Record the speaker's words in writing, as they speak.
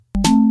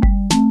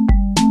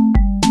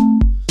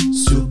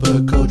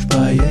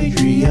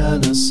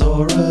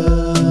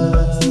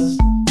Adrianasaurus.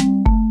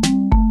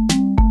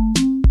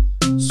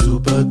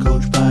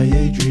 Supercoach by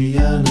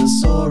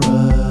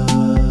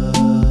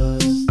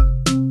Adrianasaurus.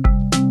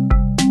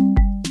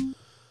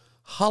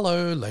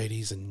 Hello,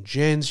 ladies and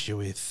gents. You're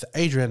with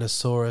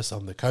Adrianasaurus.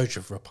 I'm the coach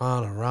of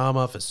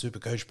Rapanorama for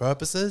Supercoach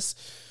purposes.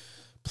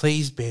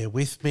 Please bear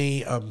with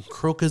me. I'm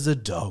crook as a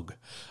dog.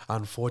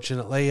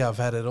 Unfortunately, I've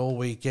had it all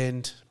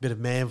weekend. Bit of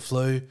man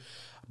flu.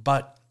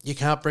 But you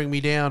can't bring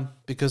me down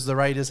because the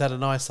Raiders had a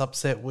nice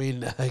upset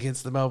win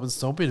against the Melbourne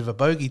Storm. Bit of a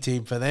bogey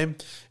team for them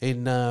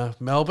in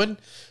Melbourne.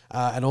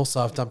 And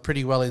also I've done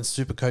pretty well in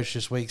Supercoach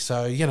this week.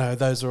 So, you know,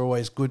 those are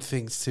always good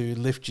things to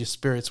lift your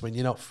spirits when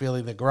you're not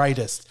feeling the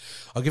greatest.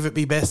 I'll give it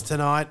my best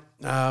tonight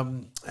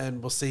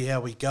and we'll see how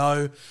we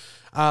go.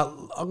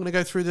 I'm going to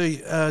go through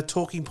the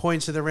talking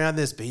points of the round.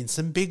 There's been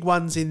some big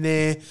ones in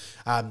there.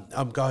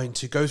 I'm going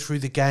to go through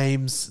the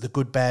games, the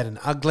good, bad, and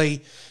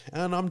ugly.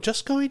 And I'm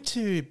just going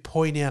to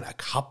point out a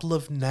couple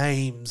of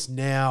names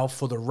now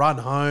for the run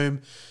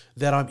home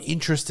that I'm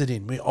interested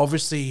in. We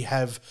obviously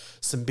have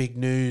some big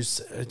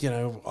news,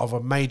 of a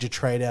major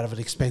trade out of an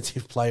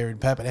expensive player in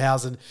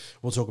Pappenhausen.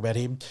 We'll talk about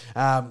him.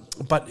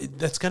 But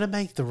that's going to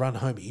make the run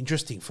home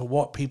interesting for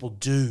what people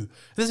do.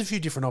 There's a few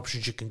different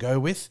options you can go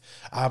with.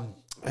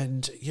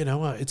 And,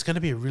 it's going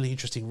to be a really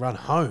interesting run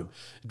home,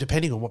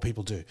 depending on what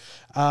people do.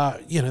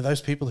 Those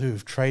people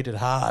who've traded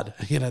hard,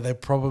 they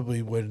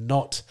probably were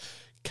not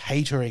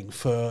catering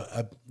for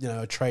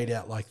a trade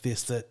out like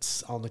this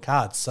that's on the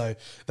cards. So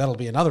that'll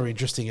be another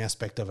interesting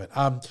aspect of it.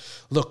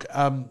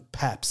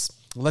 Paps.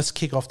 Let's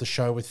kick off the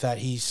show with that.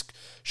 He's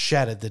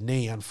shattered the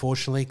knee,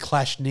 unfortunately.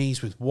 Clashed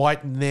knees with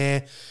White in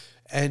there.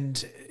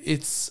 And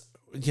it's...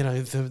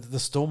 the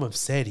Storm have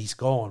said he's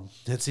gone.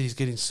 That's it, he's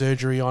getting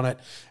surgery on it,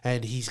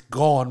 and he's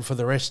gone for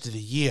the rest of the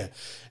year.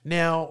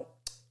 Now,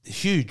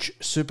 huge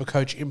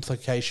Supercoach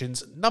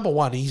implications. Number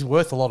one, he's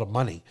worth a lot of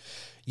money.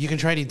 You can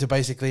trade him to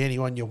basically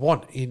anyone you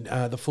want in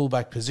the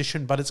fullback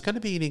position, but it's going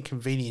to be an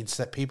inconvenience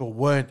that people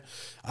weren't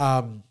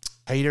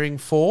catering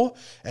for,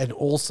 and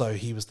also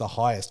he was the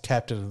highest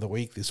captain of the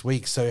week this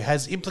week, so it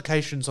has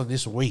implications on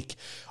this week.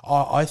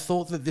 I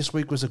thought that this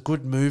week was a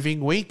good moving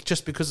week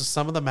just because of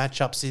some of the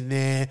matchups in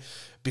there,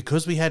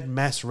 because we had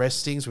mass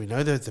restings. We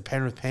know that the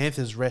Penrith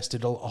Panthers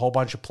rested a whole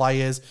bunch of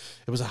players.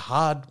 It was a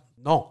hard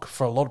knock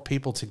for a lot of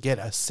people to get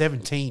a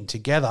 17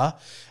 together,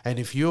 and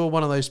if you're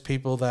one of those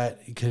people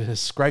that can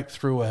scrape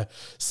through a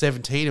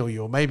 17, or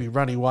you're maybe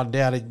running one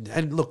down,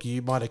 and look,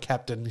 you might have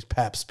captained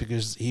Paps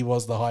because he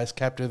was the highest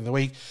captain of the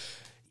week,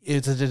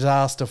 it's a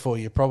disaster for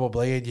you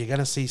probably, and you're going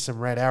to see some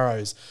red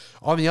arrows.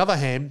 On the other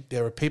hand,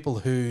 there are people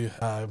who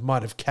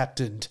might have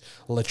captained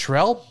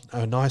Latrell,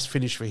 a nice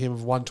finish for him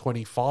of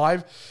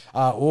 125,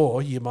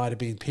 or you might have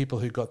been people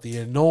who got the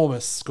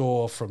enormous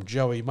score from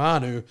Joey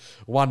Manu,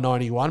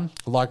 191,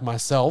 like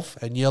myself,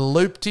 and you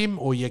looped him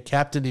or you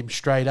captained him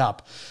straight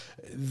up.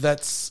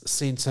 That's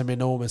seen some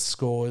enormous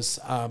scores.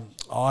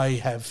 I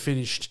have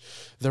finished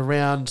the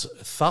round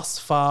thus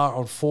far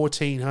on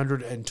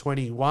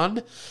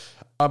 1,421.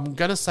 I'm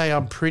going to say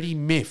I'm pretty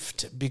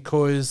miffed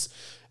because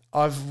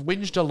I've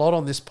whinged a lot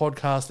on this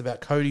podcast about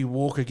Cody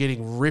Walker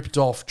getting ripped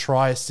off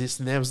try assist,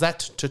 and there was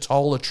that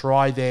Totola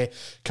try there.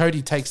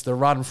 Cody takes the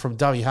run from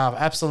dummy half,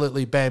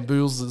 absolutely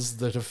bamboozles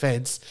the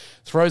defense,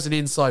 throws an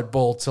inside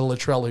ball to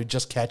Latrell, who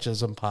just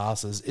catches and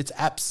passes. It's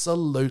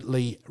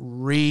absolutely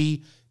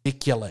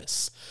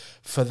ridiculous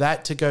for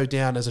that to go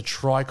down as a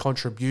try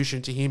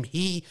contribution to him.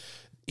 He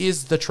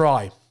is the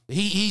try.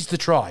 He's the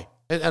try,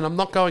 and I'm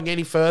not going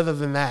any further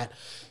than that.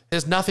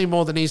 There's nothing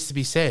more that needs to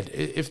be said.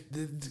 If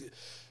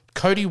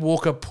Cody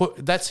Walker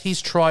that's his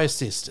try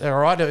assist, all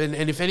right?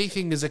 And if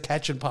anything is a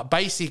catch and pass,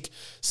 basic,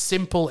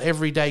 simple,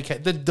 everyday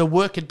catch, the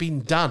work had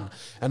been done,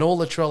 and all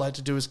Latrell had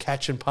to do was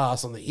catch and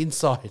pass on the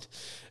inside,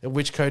 in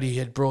which Cody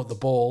had brought the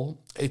ball.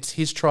 It's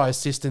his try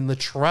assist, and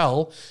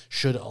Latrell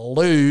should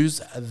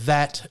lose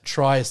that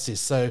try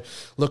assist. So,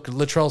 look,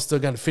 Latrell's still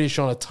going to finish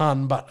on a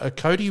ton, but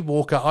Cody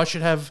Walker, I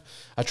should have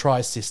a try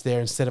assist there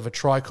instead of a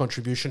try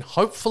contribution.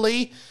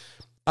 Hopefully,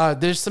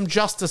 there's some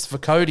justice for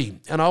Cody,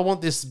 and I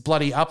want this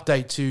bloody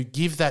update to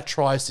give that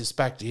try assist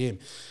back to him.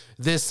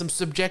 There's some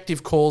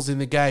subjective calls in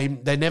the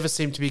game. They never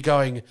seem to be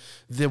going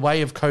the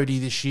way of Cody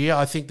this year.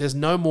 I think there's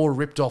no more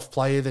ripped-off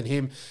player than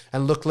him.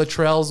 And look,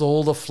 Latrell's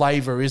all the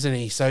flavour, isn't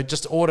he? So it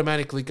just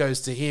automatically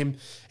goes to him.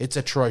 It's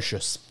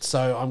atrocious.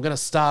 So I'm going to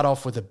start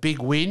off with a big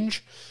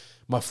whinge.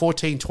 My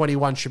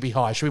 1421 should be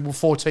high. Should be more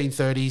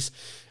 1430s.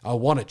 I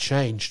want it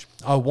changed.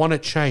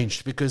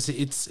 Because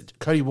it's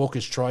Cody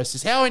Walker's try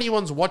assist. How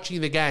anyone's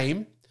watching the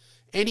game,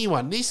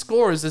 these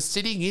scorers are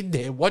sitting in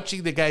there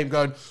watching the game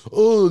going,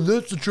 oh,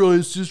 that's a try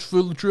assist for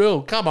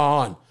Latrell. Come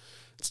on.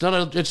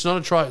 It's not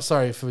a try.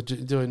 Sorry for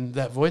doing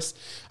that voice.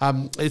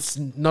 It's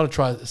not a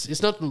try.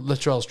 It's not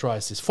Latrell's try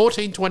assist.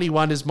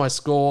 14-21 is my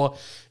score.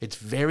 It's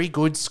very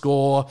good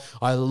score.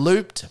 I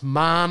looped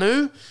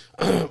Manu,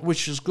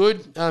 which is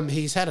good.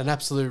 He's had an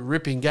absolute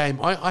ripping game.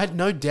 I had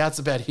no doubts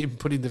about him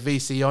putting the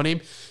VC on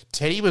him.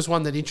 Teddy was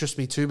one that interested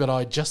me too, but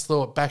I just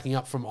thought backing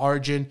up from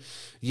Origin,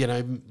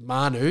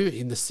 Manu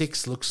in the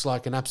 6 looks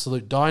like an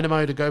absolute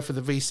dynamo to go for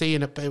the VC,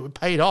 and it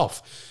paid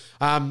off.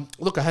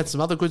 Look, I had some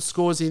other good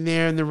scores in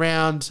there in the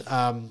round.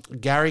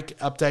 Garrick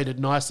updated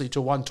nicely to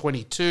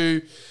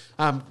 122.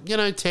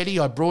 Teddy,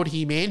 I brought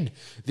him in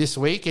this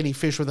week and he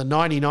finished with a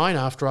 99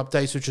 after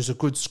updates, which is a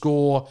good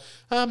score.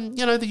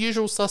 The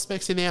usual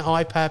suspects in there,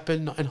 IPAP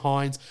and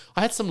Hines.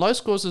 I had some low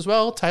scores as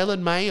well. Taylor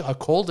May, I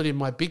called it in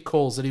my big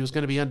calls that he was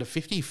going to be under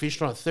 50. He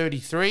finished on a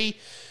 33.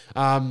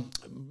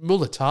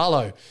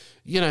 Mulatalo,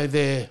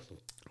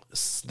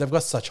 they've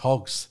got such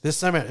hogs.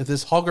 There's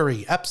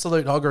hoggery,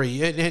 absolute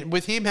hoggery. And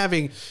with him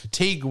having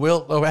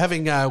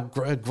having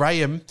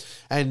Graham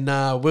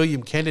and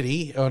William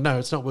Kennedy. Oh no,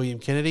 it's not William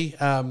Kennedy.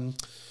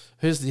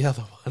 Who's the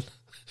other one?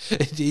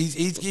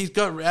 He's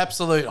got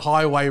absolute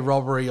highway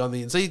robbery on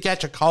the end. So you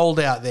catch a cold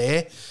out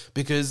there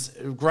because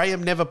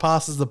Graham never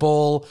passes the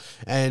ball,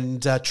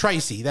 and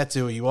Tracy, that's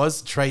who he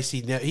was.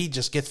 Tracy, he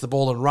just gets the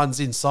ball and runs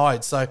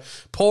inside. So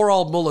poor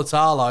old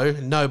Mulatalo,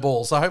 no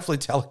ball. So hopefully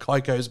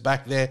Talakai goes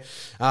back there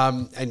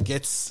and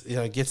gets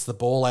the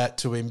ball out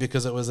to him,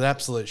 because it was an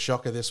absolute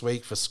shocker this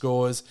week for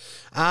scores.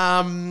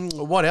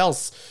 What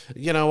else?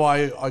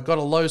 I got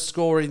a low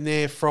score in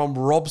there from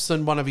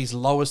Robson, one of his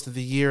lowest of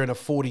the year, and a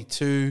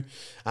 42.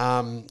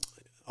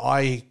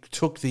 I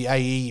took the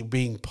AE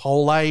being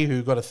Pole,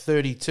 who got a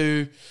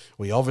 32.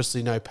 We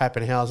obviously know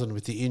Pappenhausen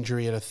with the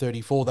injury and a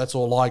 34. That's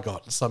all I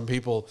got. Some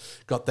people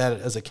got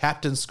that as a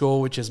captain score,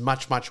 which is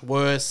much, much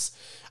worse.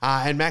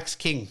 And Max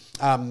King,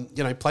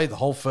 played the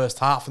whole first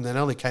half and then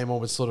only came on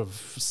with sort of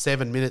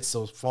 7 minutes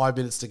or 5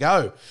 minutes to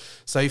go.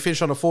 So he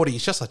finished on a 40.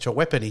 He's just such a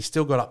weapon. He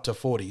still got up to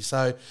 40.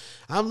 So,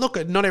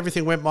 look, not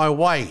everything went my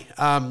way.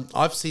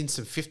 I've seen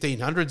some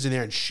 1500s in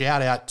there, and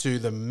shout out to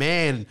the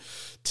man,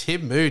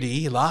 Tim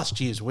Moody, last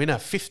year's winner,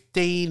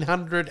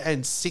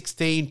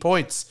 1,516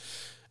 points.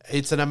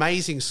 It's an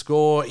amazing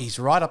score. He's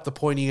right up the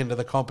pointy end of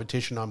the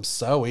competition. I'm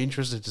so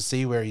interested to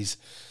see where he's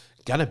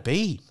going to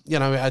be.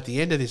 At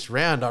the end of this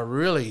round, I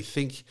really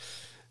think,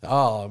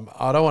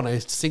 I don't want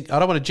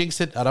to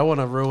jinx it. I don't want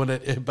to ruin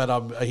it,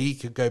 but he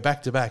could go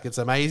back to back. It's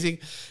amazing.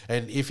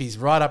 And if he's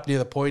right up near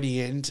the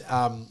pointy end,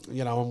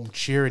 I'm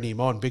cheering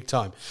him on big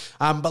time.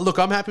 But look,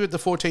 I'm happy with the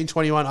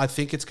 14-21. I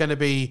think it's going to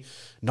be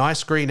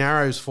nice green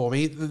arrows for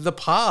me. The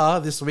par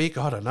this week,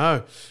 I don't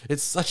know.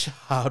 It's such a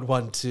hard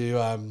one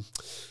to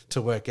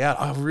work out.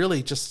 I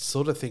really just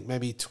sort of think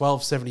maybe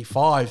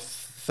 1275,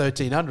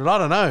 1300. I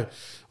don't know.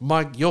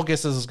 Your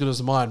guess is as good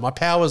as mine. My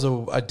powers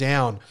are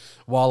down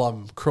while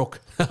I'm crook.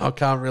 I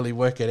can't really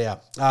work it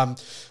out.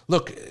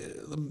 Look,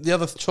 the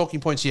other talking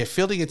points,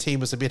 fielding a team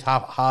was a bit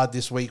hard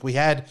this week. We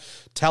had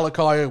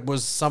Talakai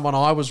was someone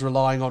I was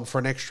relying on for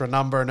an extra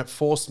number, and it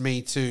forced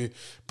me to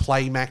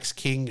play Max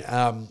King.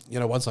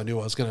 Once I knew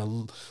I was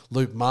going to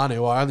loop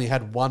Manu, I only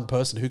had one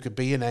person who could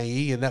be an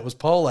AE, and that was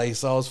Pole.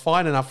 So I was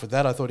fine enough with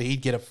that. I thought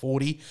he'd get a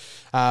 40.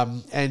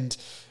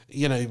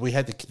 We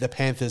had the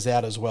Panthers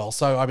out as well.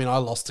 So, I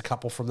lost a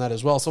couple from that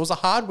as well. So it was a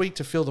hard week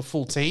to field a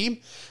full team.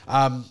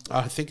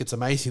 I think it's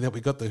amazing that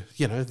we got I've got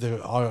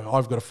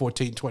a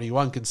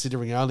 14-21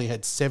 considering I only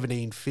had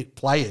 17 fit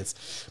players.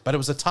 But it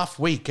was a tough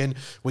week. And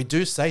we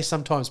do say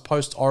sometimes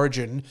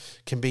post-Origin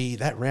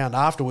that round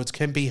afterwards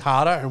can be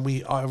harder.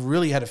 And I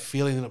really had a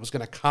feeling that it was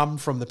going to come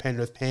from the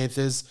Penrith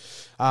Panthers.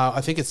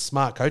 I think it's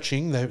smart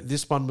coaching.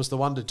 This one was the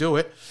one to do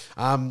it.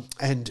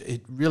 And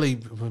it really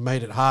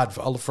made it hard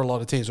for a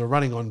lot of teams. We're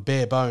running on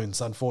bare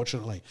bones,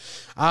 unfortunately.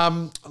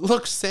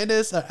 Look,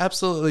 centers are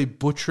absolutely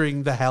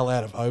butchering the hell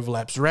out of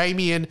overlaps.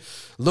 Ramian,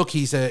 look,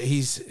 he's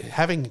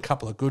having a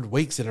couple of good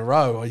weeks in a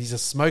row. He's a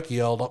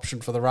smoky old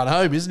option for the run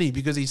home, isn't he?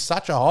 Because he's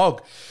such a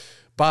hog.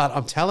 But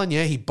I'm telling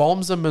you, he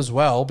bombs them as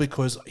well,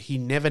 because he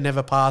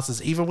never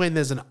passes. Even when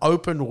there's an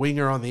open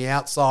winger on the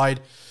outside,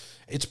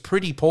 it's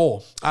pretty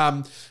poor.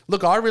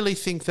 Look, I really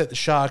think that the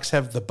Sharks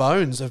have the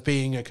bones of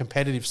being a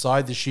competitive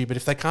side this year, but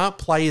if they can't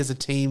play as a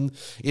team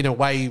in a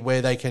way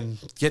where they can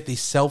get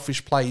these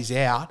selfish plays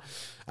out,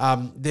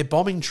 they're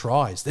bombing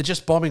tries. They're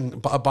just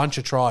bombing a bunch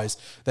of tries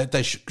that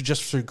they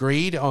just through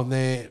greed on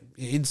their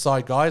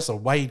inside guys, or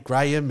Wade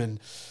Graham and,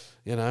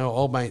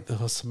 old mate,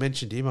 I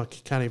mentioned him, I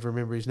can't even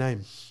remember his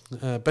name.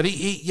 But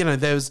he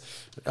there's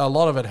a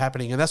lot of it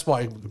happening, and that's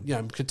why,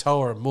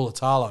 Katoa and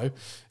Mulatalo,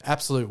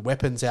 absolute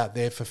weapons out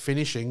there for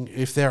finishing.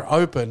 If they're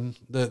open,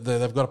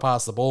 they've got to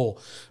pass the ball.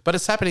 But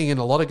it's happening in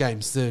a lot of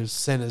games. The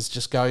centers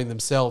just going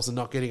themselves and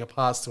not getting a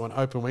pass to an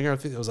open winger. I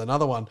think there was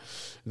another one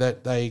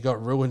that they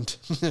got ruined,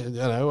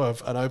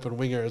 of an open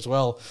winger as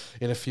well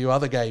in a few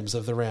other games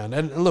of the round.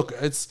 And look,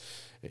 it's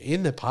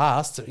in the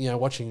past,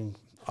 watching.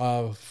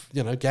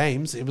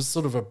 games, it was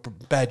sort of a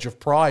badge of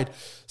pride.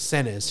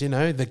 Centres, the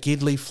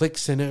Gidley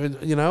flicks, and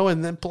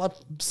then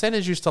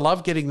centres used to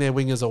love getting their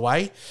wingers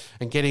away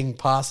and getting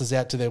passes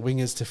out to their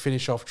wingers to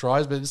finish off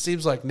tries. But it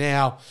seems like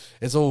now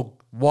it's all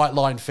white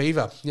line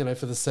fever,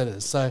 for the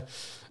centres. So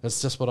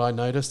that's just what I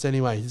noticed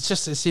anyway. It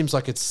seems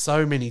like it's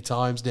so many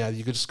times now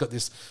you just got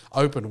this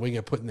open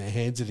winger putting their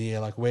hands in the air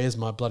like, where's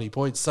my bloody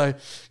points? So,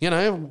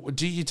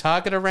 do you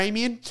target a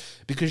Ramian?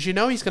 Because he's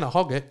going to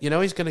hog it.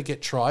 He's going to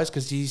get tries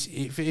because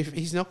if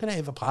he's not going to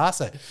ever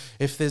pass it.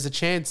 If there's a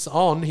chance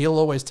on, he'll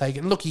always take it.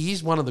 And look, he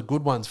is one of the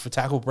good ones for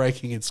tackle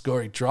breaking and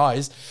scoring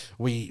tries.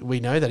 We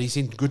know that he's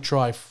in good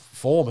try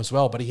form as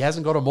well, but he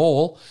hasn't got them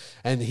all,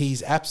 and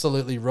he's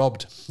absolutely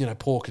robbed,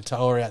 poor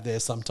Katoa out there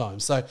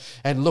sometimes. So,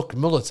 and look,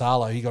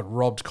 Mulatalo, he got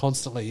robbed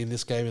constantly in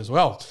this game as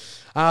well.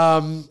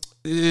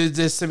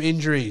 There's some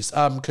injuries.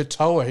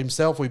 Katoa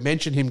himself, we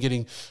mentioned him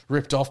getting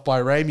ripped off by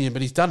Ramian,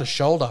 but he's done a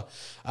shoulder.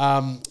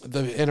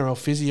 The NRL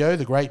physio,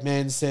 the great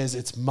man, says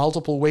it's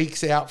multiple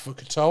weeks out for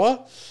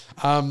Katoa.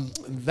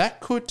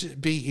 That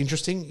could be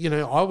interesting.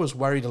 I was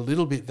worried a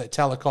little bit that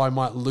Talakai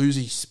might lose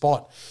his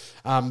spot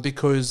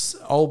because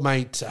old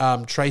mate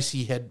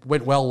Tracy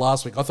went well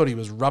last week. I thought he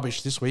was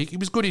rubbish this week. He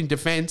was good in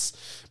defence,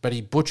 but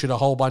he butchered a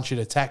whole bunch in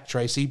attack,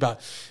 Tracy. But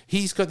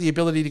he's got the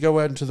ability to go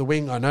out into the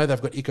wing. I know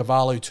they've got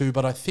Ikavalu too,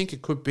 but I think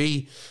it could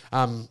be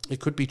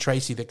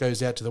Tracy that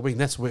goes out to the wing.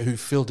 That's who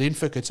filled in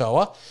for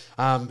Katoa.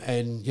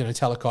 And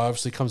Talakai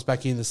obviously comes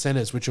back in the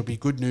centres, which will be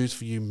good news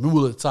for you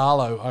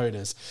Mulatalo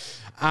owners.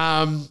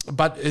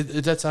 But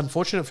that's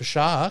unfortunate for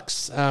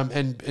Sharks.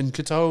 And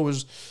Katoa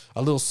was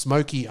a little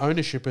smoky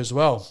ownership as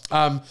well.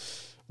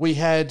 We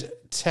had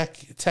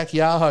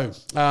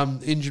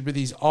Takiaho injured with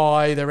his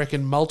eye. They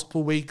reckon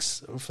multiple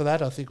weeks for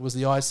that. I think it was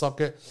the eye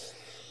socket.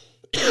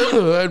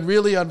 And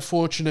really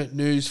unfortunate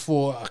news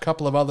for a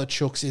couple of other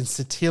chooks in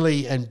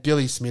Satili and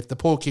Billy Smith. The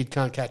poor kid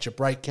can't catch a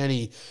break, can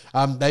he?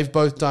 They've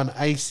both done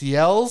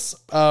ACLs,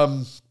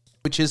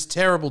 which is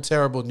terrible,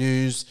 terrible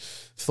news.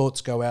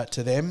 Thoughts go out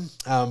to them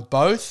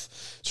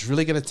both. It's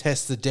really going to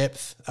test the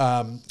depth,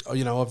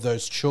 of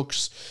those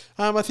chooks.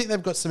 I think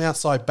they've got some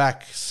outside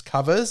backs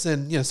covers,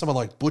 and someone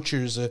like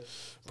Butcher's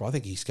I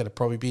think he's going to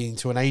probably be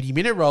into an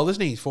 80-minute role,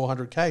 isn't he?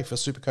 400K for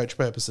Supercoach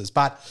purposes.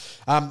 But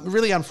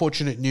really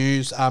unfortunate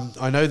news.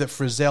 I know that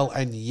Frizzell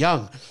and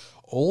Young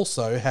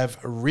also have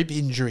rib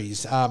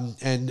injuries,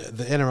 and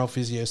the NRL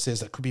physio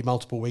says that could be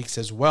multiple weeks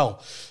as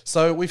well.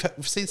 So we've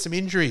seen some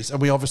injuries, and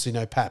we obviously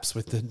know Paps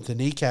with the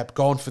kneecap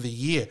gone for the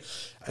year.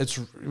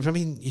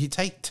 You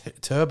take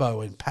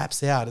Turbo and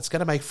Paps out, it's going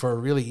to make for a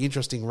really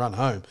interesting run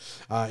home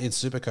in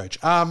Supercoach.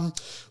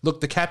 Look,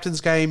 the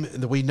captain's game,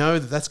 we know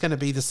that's going to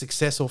be the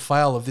success or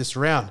fail of this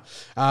round.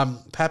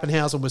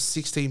 Pappenhausen was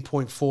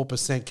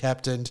 16.4%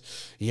 captained.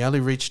 He only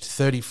reached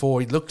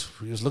 34. He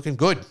was looking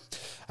good.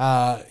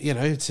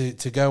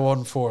 To go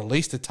on for at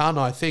least a ton,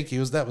 I think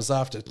that was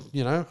after,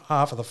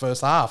 half of the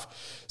first half.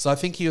 So I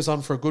think he was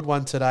on for a good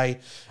one today,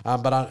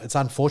 but it's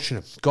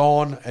unfortunate.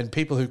 Gone, and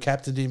people who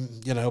captained him,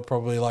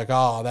 probably like,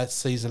 oh, that's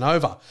season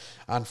over.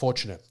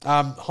 Unfortunate.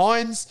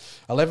 Hines,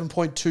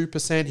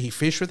 11.2%. He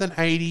fished with an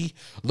 80.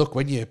 Look,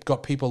 when you've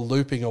got people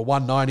looping a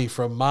 190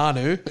 from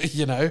Manu,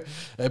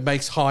 it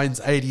makes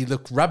Hines 80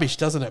 look rubbish,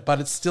 doesn't it?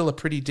 But it's still a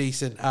pretty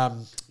decent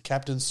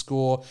captain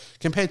score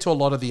compared to a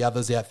lot of the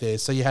others out there.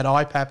 So you had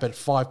IPAP at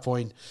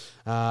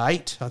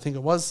 5.8, I think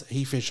it was.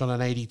 He fished on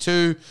an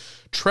 82.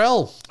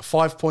 Trell,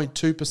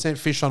 5.2%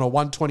 fish on a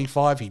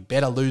 125. He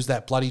better lose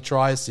that bloody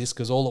try assist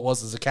because all it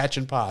was a catch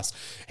and pass.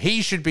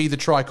 He should be the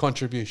try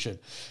contribution.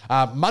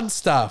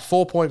 Munster,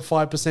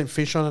 4.5%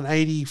 fish on an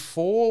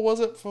 84, was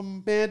it,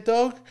 from Mad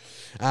Dog?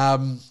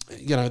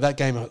 That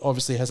game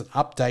obviously hasn't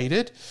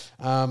updated.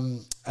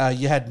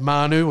 You had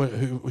Manu,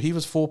 who he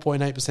was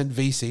 4.8%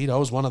 VC'd. I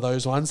was one of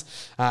those ones.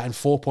 And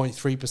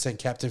 4.3%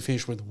 captain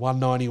fish with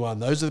 191.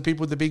 Those are the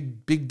people with the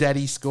big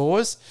daddy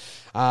scores.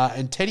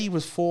 And Teddy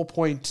was 4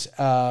 point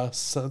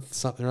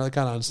something. I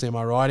can't understand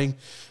my writing.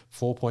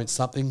 4 point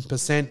something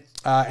percent.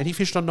 And he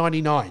fished on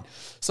 99.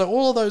 So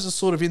all of those are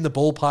sort of in the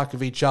ballpark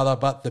of each other.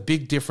 But the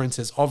big difference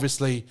is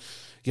obviously,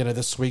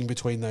 the swing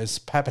between those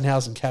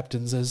Pappenhausen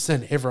captains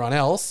and everyone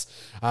else.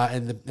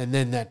 And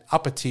then that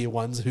upper tier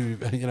ones who,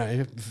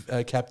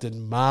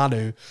 Captain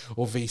Manu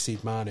or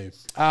VC Manu.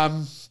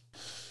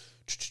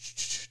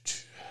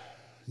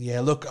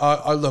 Yeah, look,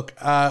 I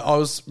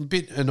was a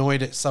bit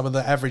annoyed at some of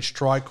the average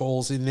try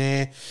calls in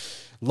there.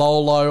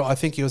 Lolo, I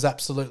think he was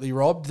absolutely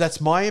robbed.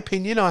 That's my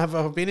opinion.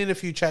 I've been in a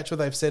few chats where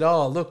they've said,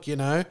 oh, look,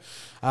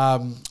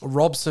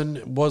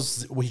 Robson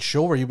we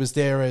sure he was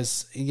there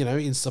as,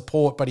 in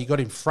support, but he got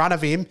in front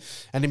of him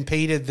and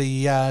impeded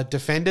the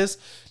defenders.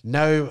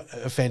 No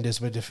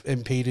offenders were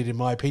impeded, in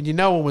my opinion.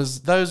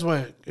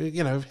 Hamlin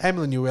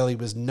Ueli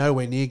was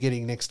nowhere near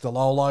getting next to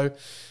Lolo.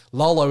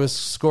 Lolo was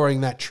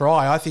scoring that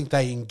try. I think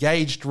they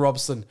engaged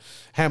Robson,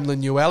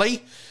 Hamlin,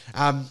 Ueli.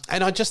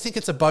 And I just think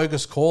it's a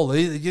bogus call.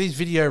 These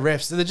video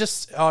refs, they're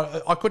just,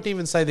 I couldn't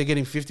even say they're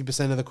getting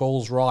 50% of the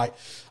calls right.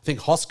 I think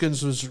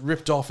Hoskins was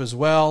ripped off as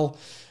well.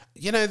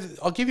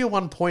 I'll give you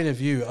one point of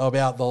view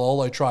about the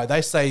Lolo try.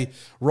 They say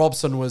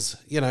Robson was,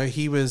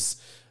 he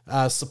was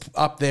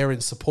up there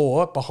in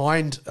support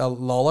behind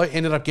Lolo,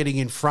 ended up getting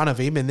in front of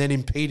him and then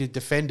impeded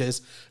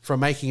defenders from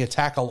making a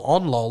tackle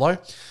on Lolo.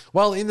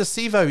 Well, in the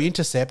Sevo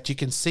intercept, you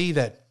can see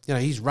that,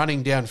 he's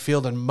running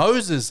downfield and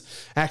Moses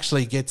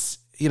actually gets,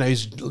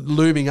 he's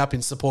looming up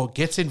in support,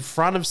 gets in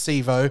front of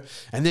Sevo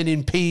and then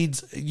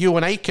impedes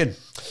Ewan Aitken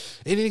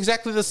in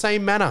exactly the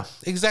same manner,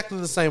 exactly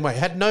the same way.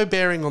 Had no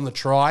bearing on the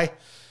try,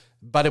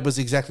 but it was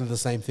exactly the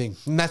same thing.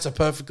 And that's a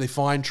perfectly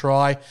fine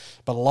try,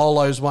 but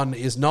Lolo's one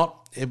is not.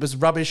 It was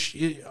rubbish.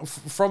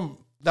 From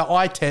the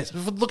eye test,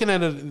 looking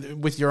at it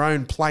with your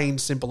own plain,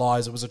 simple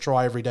eyes, it was a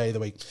try every day of the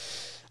week.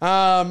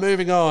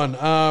 Moving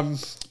on.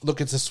 Look,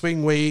 it's a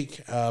swing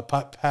week.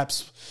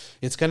 Perhaps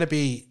it's going to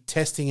be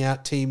testing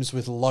out teams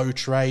with low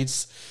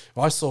trades.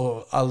 I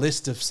saw a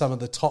list of some of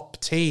the top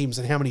teams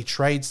and how many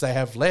trades they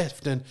have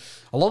left. And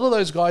a lot of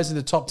those guys in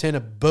the top 10 are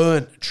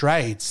burnt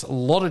trades, a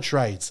lot of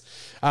trades.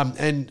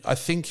 And I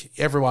think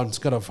everyone's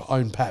got to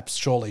own Paps,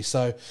 surely.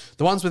 So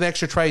the ones with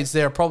extra trades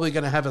there are probably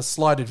going to have a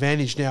slight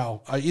advantage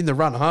now in the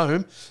run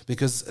home,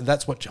 because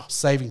that's what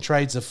saving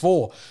trades are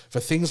for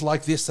things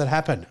like this that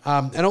happen.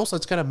 And also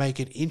it's going to make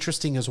it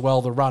interesting as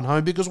well, the run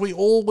home, because we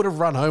all would have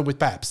run home with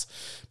Paps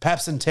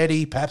and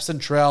Teddy, Paps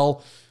and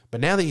Trell. But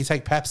now that you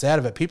take Paps out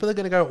of it, people are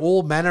going to go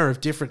all manner of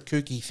different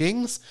kooky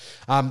things.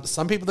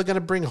 Some people are going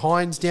to bring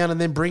Hines down and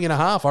then bring in a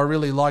half. I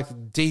really like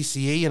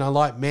DCE and I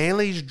like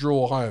Manly's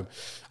draw home.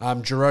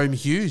 Jerome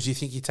Hughes, you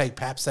think you take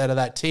Paps out of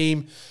that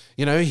team,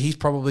 he's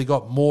probably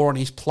got more on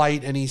his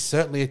plate and he's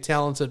certainly a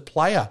talented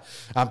player.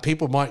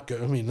 People might go,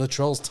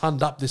 Latrell's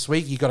tunned up this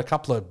week. He got a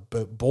couple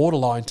of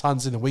borderline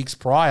tons in the weeks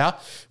prior.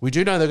 We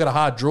do know they've got a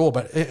hard draw,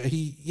 but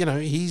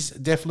he's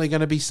definitely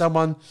going to be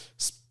someone.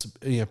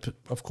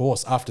 Of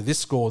course, after this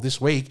score this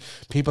week,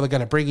 people are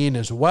going to bring in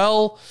as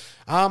well.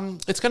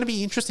 It's going to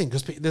be interesting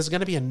because there's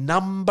going to be a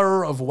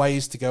number of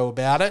ways to go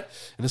about it,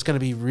 and it's going to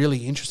be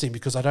really interesting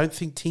because I don't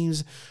think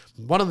teams.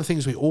 One of the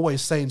things we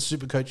always say in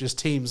Supercoach is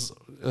teams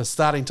are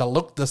starting to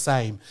look the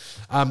same,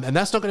 and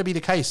that's not going to be the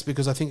case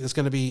because I think there's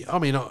going to be.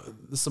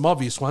 There's some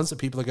obvious ones that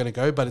people are going to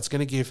go, but it's going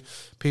to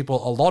give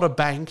people a lot of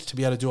bank to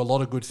be able to do a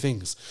lot of good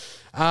things.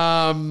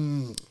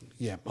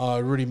 I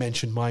already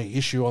mentioned my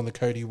issue on the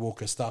Cody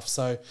Walker stuff,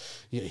 so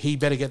he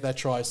better get that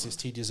try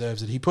assist. He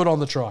deserves it. He put on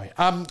the try.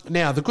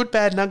 Now, the good,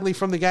 bad, and ugly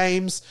from the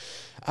games,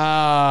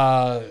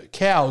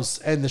 Cows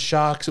and the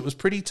Sharks, it was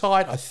pretty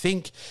tight. I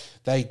think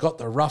they got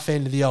the rough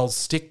end of the old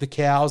stick, the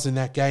Cows, in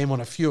that game on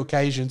a few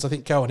occasions. I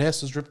think Cohen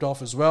Hess was ripped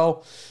off as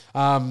well.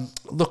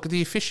 Look,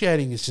 the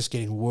officiating is just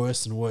getting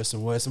worse and worse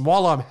and worse. And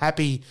while I'm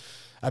happy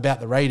about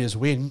the Raiders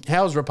win,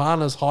 how's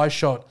Rapana's high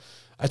shot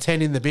a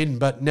 10 in the bin,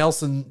 but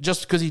Nelson,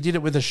 just because he did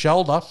it with a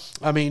shoulder,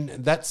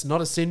 that's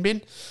not a sin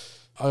bin.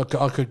 I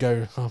could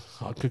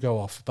go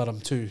off, but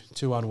I'm too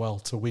unwell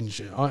to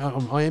whinge.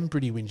 I am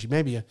pretty whingy.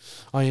 Maybe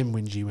I am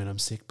whingy when I'm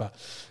sick, but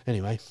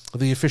anyway,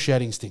 the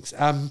officiating stinks.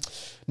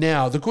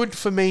 Now, the good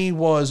for me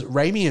was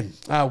Ramian,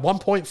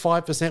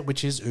 1.5%,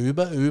 which is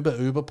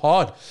uber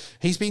pod.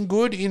 He's been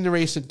good in the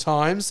recent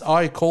times.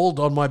 I called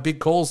on my big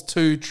calls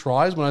 2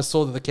 tries when I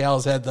saw that the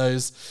Cows had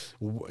those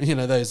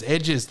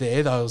edges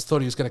there. I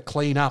thought he was going to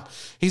clean up.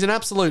 He's an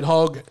absolute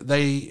hog.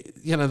 They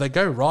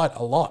go right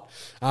a lot.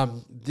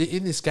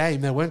 In this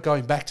game, they weren't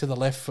going back to the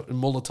left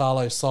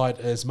Mulatalo's side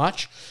as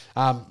much.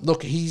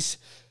 Look, he's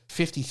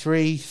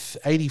 53,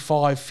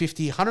 85,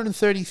 50,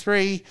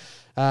 133,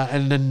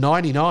 and then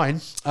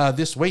 99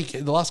 this week.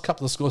 The last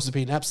couple of scores have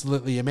been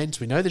absolutely immense.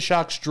 We know the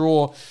Sharks'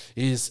 draw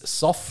is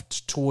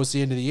soft towards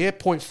the end of the year.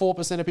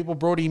 0.4% of people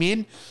brought him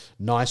in.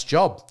 Nice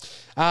job.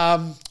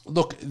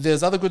 Look,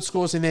 there's other good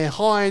scores in there.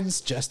 Hines,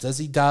 just as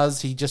he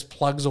does, he just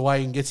plugs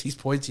away and gets his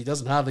points. He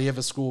doesn't hardly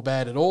ever score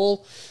bad at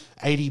all.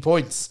 80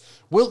 points.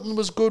 Wilton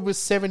was good with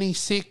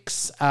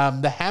 76.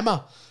 The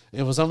Hammer,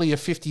 it was only a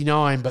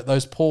 59, but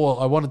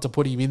I wanted to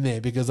put him in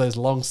there because those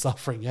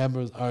long-suffering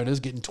Hammer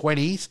owners getting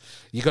 20s,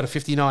 you got a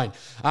 59.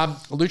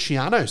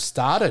 Luciano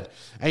started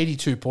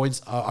 82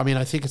 points.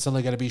 I think it's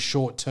only going to be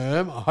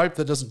short-term. I hope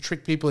that doesn't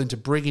trick people into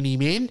bringing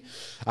him in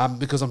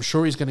because I'm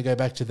sure he's going to go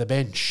back to the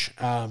bench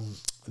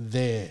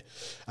there.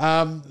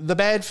 The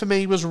bad for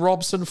me was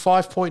Robson,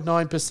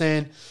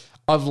 5.9%.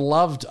 I've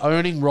loved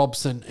owning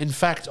Robson. In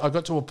fact, I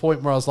got to a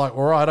point where I was like,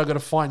 all right, I've got to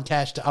find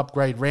cash to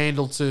upgrade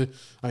Randall to,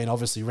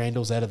 obviously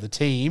Randall's out of the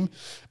team,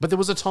 but there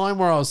was a time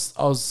where I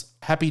was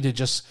happy to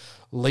just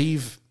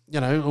leave,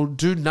 or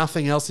do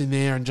nothing else in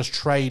there and just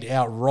trade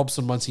out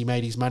Robson once he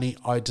made his money.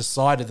 I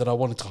decided that I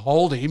wanted to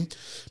hold him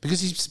because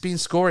he's been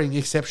scoring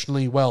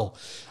exceptionally well.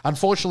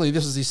 Unfortunately,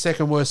 this is his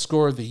second worst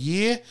score of the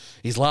year.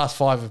 His last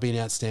 5 have been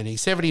outstanding.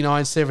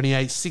 79,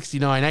 78,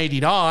 69,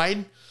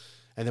 89.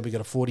 And then we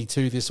got a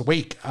 42 this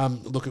week.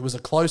 Look, it was a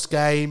close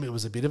game. It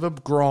was a bit of a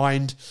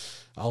grind.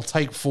 I'll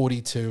take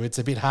 42. It's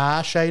a bit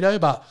harsh, Ado,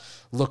 but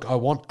look, I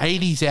want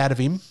 80s out of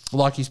him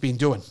like he's been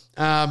doing.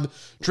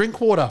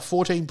 Drinkwater,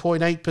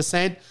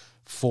 14.8%.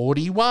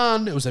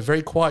 41. It was a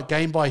very quiet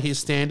game by his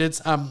standards.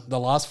 The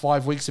last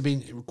 5 weeks have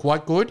been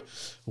quite good.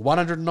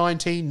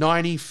 119,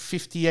 90,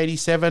 50,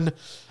 87,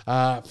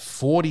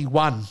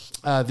 41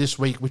 this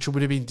week, which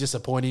would have been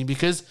disappointing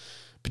because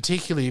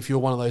particularly if you're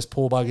one of those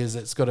poor buggers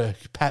that's got a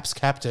Paps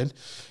captain,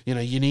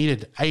 you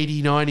needed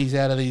 80, 90s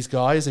out of these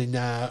guys. And,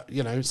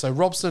 so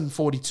Robson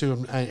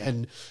 42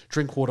 and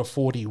Drinkwater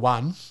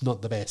 41,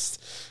 not the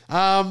best.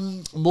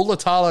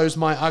 Mulatalo's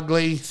my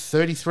ugly,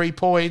 33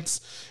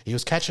 points. He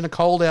was catching a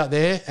cold out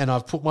there, and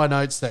I've put my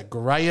notes that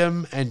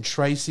Graham and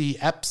Tracy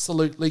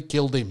absolutely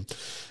killed him.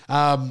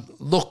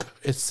 Look,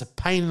 it's a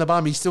pain in the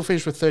bum. He still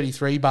finished with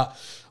 33, but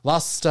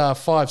last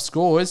 5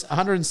 scores,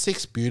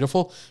 106,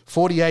 beautiful,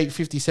 48,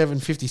 57,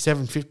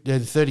 57, 50,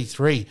 and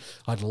 33.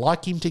 I'd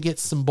like him to get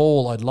some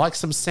ball. I'd like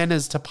some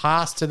centres to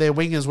pass to their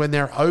wingers when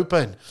they're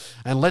open.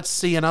 And let's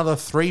see another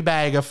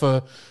 3-bagger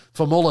for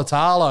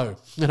Mulatalo,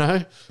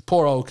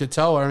 Poor old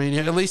Katoa. I mean,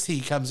 at least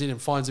he comes in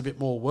and finds a bit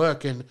more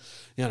work and,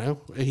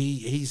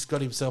 he's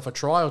got himself a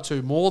try or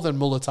two more than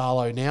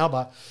Mulatalo now,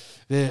 but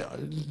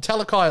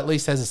Talakai at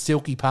least has a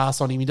silky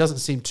pass on him. He doesn't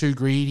seem too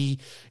greedy.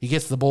 He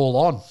gets the ball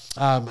on,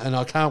 and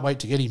I can't wait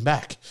to get him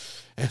back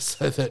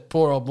so that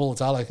poor old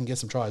Mulatalo can get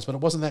some tries, but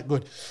it wasn't that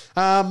good.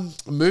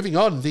 Moving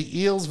on, the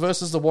Eels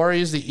versus the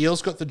Warriors. The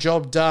Eels got the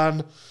job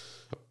done.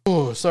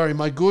 Oh, sorry,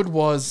 my good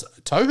was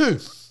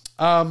Tohu.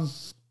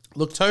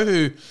 Look,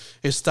 Tohu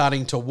is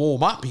starting to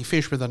warm up. He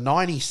finished with a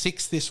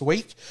 96 this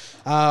week.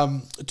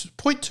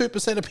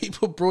 0.2% of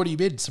people brought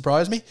him in,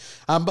 surprised me.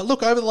 But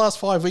look, over the last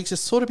 5 weeks,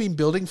 it's sort of been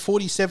building.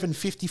 47,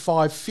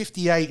 55,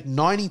 58,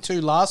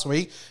 92 last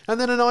week, and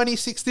then a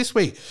 96 this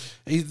week.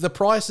 The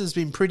price has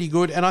been pretty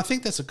good, and I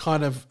think that's a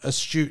kind of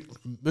astute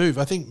move.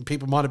 I think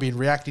people might have been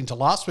reacting to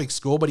last week's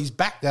score, but he's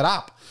backed that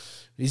up.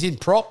 He's in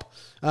prop.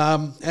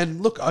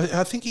 And look,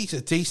 I think he's a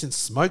decent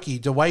smoky.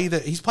 The way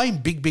that he's playing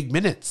big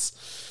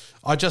minutes.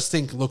 I just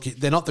think, look,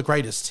 they're not the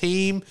greatest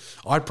team.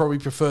 I'd probably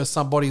prefer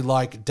somebody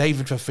like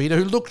David Fafita,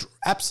 who looked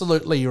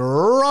absolutely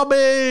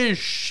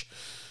rubbish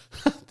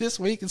this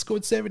week and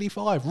scored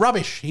 75.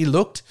 Rubbish, he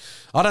looked.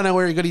 I don't know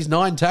where he got his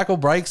 9 tackle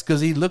breaks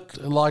because he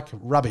looked like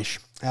rubbish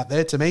out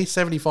there to me.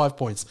 75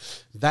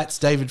 points. That's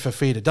David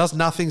Fafita. Does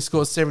nothing,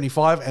 scores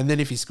 75, and then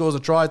if he scores a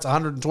try, it's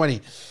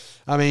 120.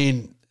 I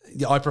mean,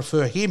 I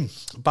prefer him,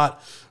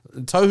 but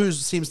Tohu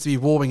seems to be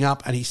warming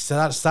up and he's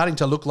starting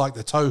to look like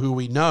the Tohu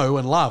we know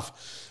and love.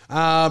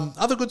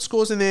 Other good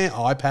scores in there.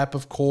 IPAP,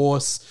 of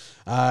course.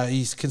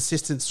 He's a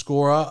consistent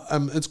scorer.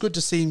 It's good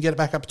to see him get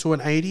back up to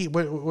an 80.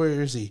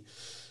 Where is he?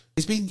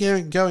 He's been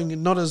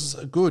going not as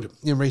good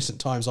in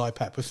recent times,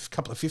 IPAP, with a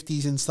couple of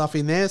 50s and stuff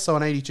in there, so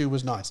an 82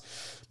 was nice.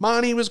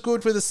 Marnie was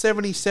good with a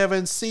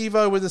 77.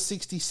 Sivo with a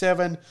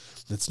 67.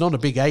 It's not a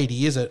big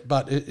 80, is it?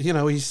 But,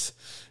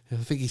 I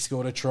think he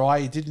scored a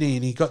try, didn't he?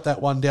 And he got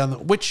that one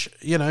down, which,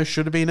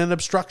 should have been an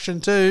obstruction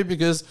too,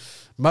 because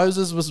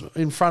Moses was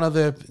in front of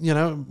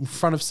in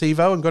front of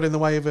Sivo and got in the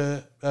way of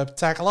a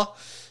tackler,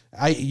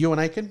 Ewan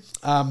Aiken.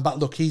 But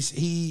look,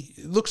 he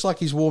looks like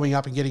he's warming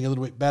up and getting a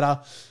little bit better.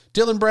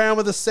 Dylan Brown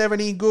with a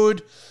 70,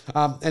 good.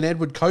 And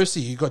Edward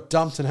Kosey, who got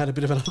dumped and had a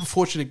bit of an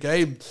unfortunate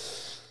game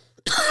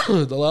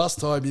the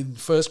last time in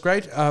first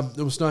grade.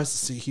 It was nice to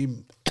see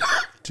him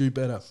do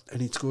better.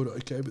 And he scored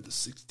okay with the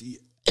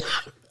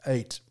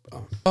 68.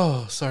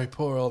 Oh, sorry,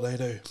 poor old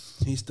Ado.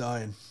 He's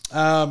dying.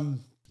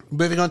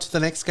 Moving on to the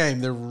next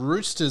game, the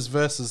Roosters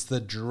versus the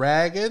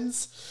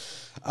Dragons.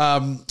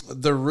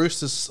 The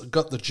Roosters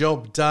got the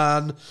job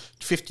done,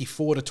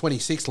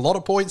 54-26. A lot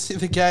of points in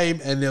the game,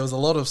 and there was a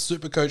lot of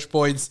Supercoach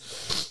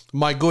points.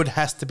 My good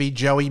has to be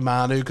Joey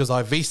Manu because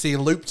I VC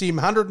looped him,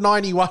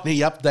 191.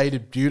 He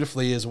updated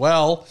beautifully as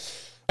well.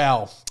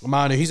 Wow,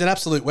 Manu, he's an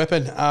absolute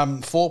weapon.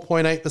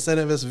 4.8%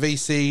 of us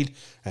VC'd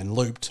and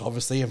looped,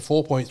 obviously, and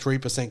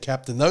 4.3%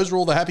 captain. Those were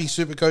all the happy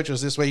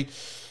Supercoaches this week.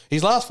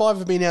 His last 5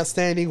 have been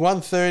outstanding,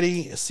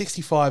 130,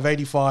 65,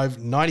 85,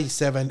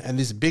 97, and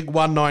this big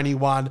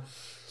 191.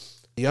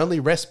 The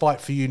only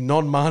respite for you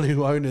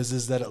non-Manu owners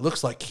is that it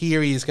looks like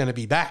Kiri is going to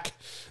be back.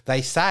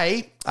 They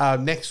say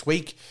next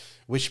week,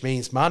 which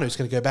means Manu's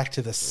going to go back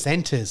to the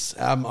centres.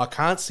 I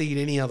can't see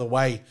it any other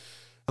way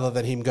other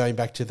than him going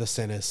back to the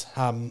centres,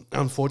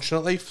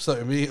 unfortunately. So,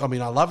 I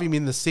mean, I love him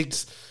in the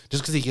 6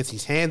 just because he gets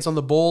his hands on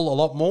the ball a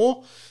lot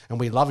more, and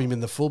we love him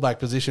in the fullback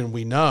position,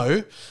 we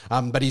know,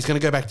 but he's going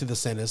to go back to the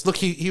centres. Look,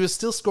 he was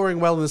still scoring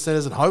well in the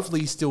centres, and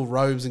hopefully he still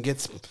roves and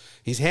gets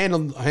his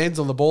hands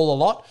on the ball a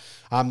lot,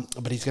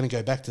 but he's going to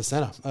go back to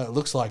centre, it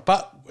looks like.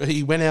 But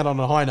he went out on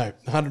a high note,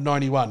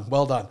 191.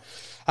 Well done.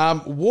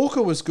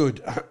 Walker was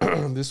good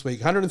this week,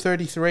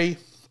 133,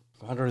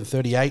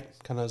 138.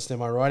 Can't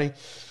understand my writing.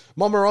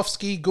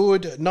 Momirovski,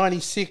 good,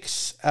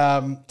 96.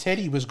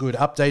 Teddy was good,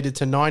 updated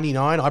to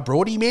 99. I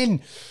brought him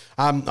in.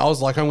 I was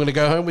like, I'm going to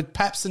go home with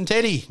Paps and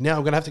Teddy. Now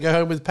I'm going to have to go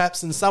home with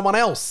Paps and someone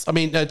else.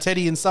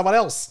 Teddy and someone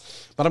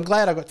else. But I'm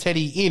glad I got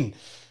Teddy in.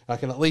 I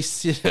can at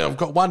least, I've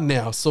got one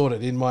now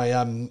sorted in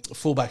my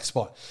fullback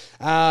spot.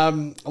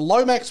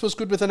 Lomax was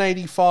good with an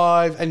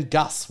 85 and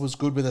Gus was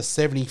good with a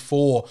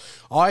 74.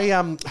 I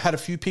had a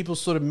few people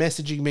sort of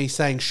messaging me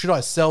saying, should I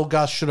sell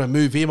Gus? Should I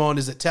move him on?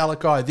 Is it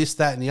Talakai? This,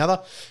 that, and the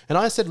other. And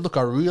I said, look,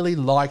 I really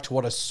liked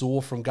what I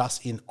saw from Gus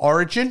in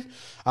Origin.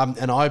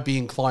 And I'd be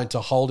inclined to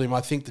hold him.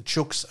 I think the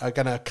Chooks are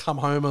going to come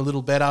home a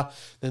little better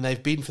than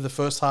they've been for the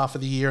first half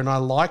of the year. And I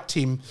liked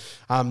him,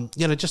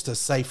 just a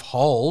safe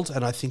hold.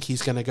 And I think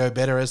he's going to go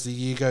better as the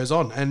year goes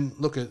on. And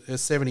look at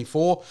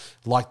 74,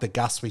 like the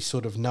Gus we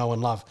sort of know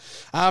and love.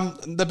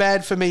 The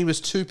bad for me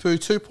was Tupu,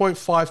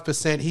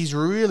 2.5%. He's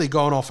really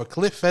gone off a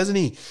cliff, hasn't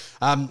he?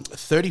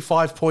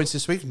 35 points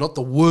this week, not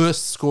the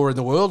worst score in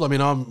the world. I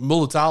mean,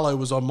 Mulatalo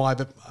was on my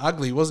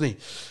ugly, wasn't he?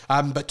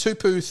 But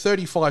Tupu,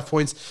 35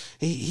 points.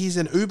 He's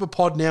an Uber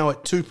pod now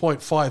at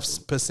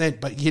 2.5%,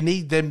 but you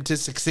need them to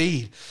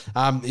succeed.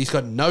 He's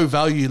got no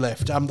value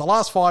left. The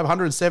last 5,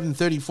 107,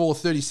 34,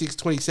 36,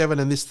 27,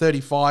 and this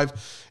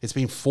 35. It's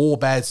been 4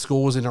 bad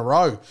scores in a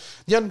row.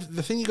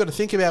 The thing you've got to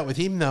think about with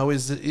him, though,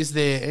 is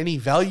there any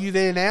value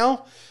there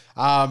now?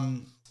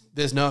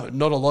 There's not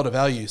a lot of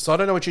value. So I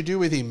don't know what you do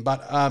with him,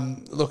 but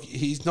look,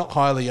 he's not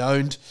highly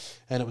owned,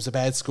 and it was a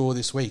bad score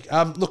this week.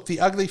 Look,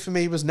 the ugly for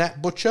me was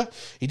Nat Butcher.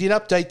 He did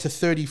update to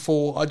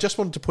 34. I just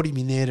wanted to put him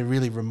in there to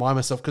really remind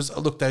myself because,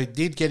 look, they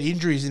did get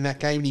injuries in that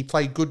game and he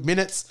played good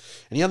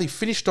minutes and he only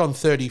finished on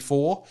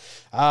 34.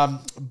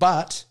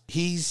 But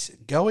he's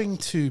going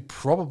to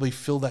probably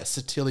fill that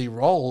Satili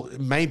role.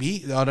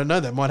 Maybe. I don't know.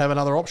 They might have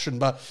another option,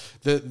 but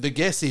the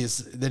guess is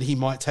that he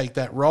might take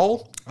that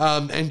role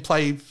and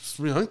play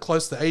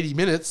close to 80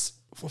 minutes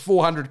for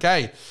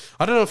 400K.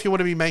 I don't know if you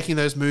want to be making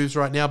those moves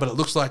right now, but it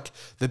looks like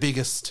the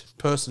biggest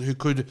person who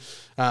could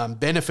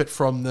benefit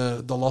from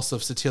the loss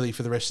of Satili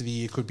for the rest of the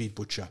year could be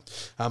Butcher.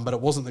 But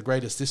it wasn't the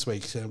greatest this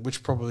week,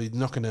 which probably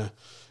not going to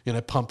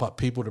pump up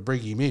people to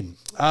bring him in.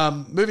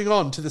 Moving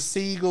on to the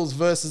Seagulls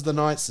versus the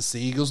Knights. The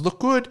Seagulls look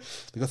good.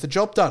 They got the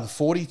job done,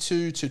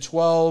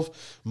 42-12.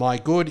 My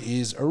good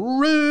is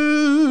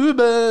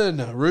Ruben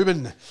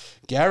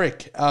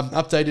Garrick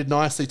updated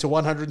nicely to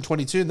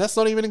 122, and that's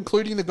not even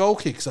including the goal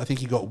kicks. I think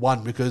he got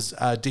one because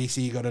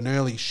DC got an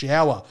early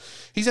shower.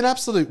 He's an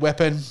absolute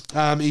weapon.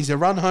 He's a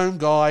run-home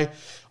guy.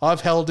 I've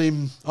held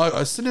him.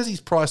 As soon as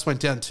his price went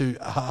down to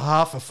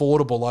half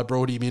affordable, I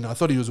brought him in. I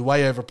thought he was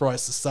way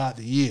overpriced to start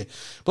the year.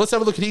 But let's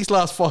have a look at his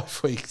last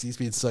 5 weeks. He's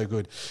been so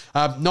good.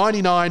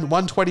 99,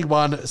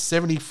 121,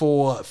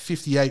 74,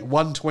 58,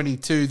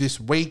 122 this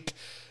week.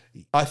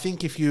 I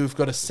think if you've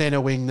got a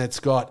centre wing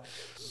that's got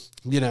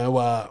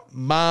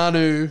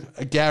Manu,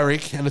 a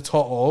Garrick, and a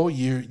To'o,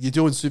 you're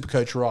doing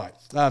Supercoach right.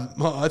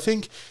 I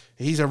think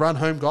he's a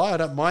run-home guy. I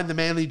don't mind the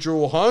Manly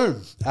draw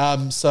home.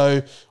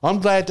 So I'm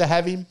glad to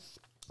have him.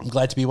 I'm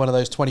glad to be one of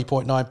those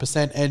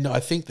 20.9%, and I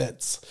think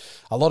that's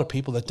a lot of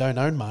people that don't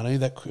own Manu,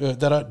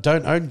 that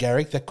don't own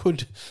Garrick, that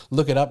could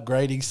look at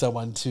upgrading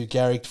someone to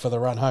Garrick for the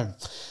run home.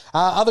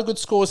 Other good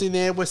scores in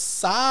there were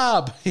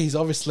Saab. He's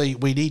obviously,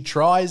 we need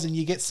tries, and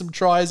you get some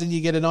tries, and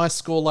you get a nice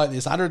score like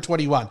this,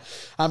 121.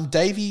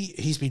 Davey,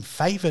 he's been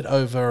favoured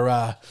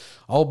over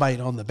old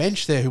mate on the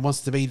bench there who wants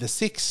to be the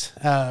 6,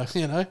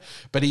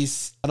 but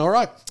he's done all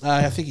right.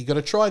 I think he got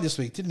a try this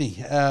week, didn't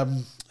he?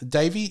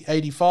 Davey,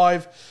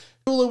 85.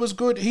 Cooler was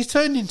good. He's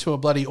turned into a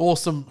bloody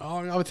awesome.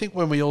 I think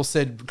when we all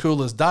said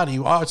Cooler's done,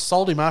 I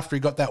sold him after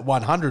he got that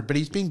 100, but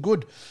he's been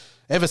good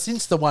ever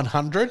since the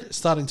 100,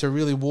 starting to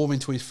really warm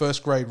into his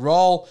first grade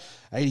role.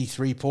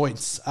 83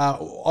 points.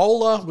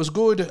 Ola was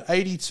good,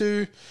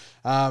 82.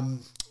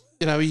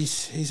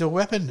 He's a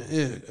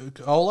weapon.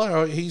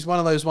 Ola, he's one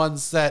of those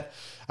ones that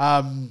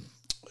a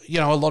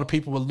lot of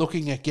people were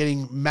looking at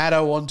getting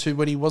Maddo onto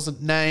when he wasn't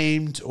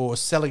named or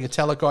selling a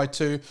Talakai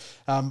to.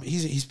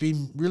 He's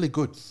been really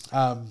good.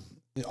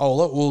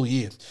 All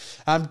year.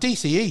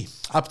 DCE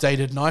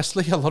updated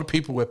nicely. A lot of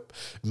people were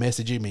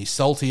messaging me,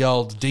 salty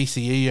old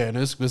DCE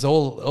earners, because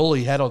all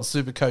he had on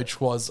Supercoach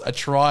was a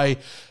try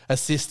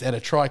assist and a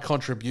try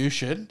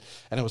contribution,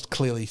 and it was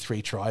clearly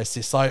 3 try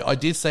assists. I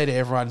did say to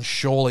everyone,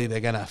 surely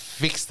they're going to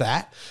fix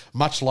that,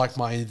 much like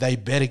they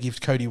better give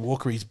Cody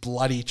Walker his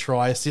bloody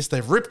try assist.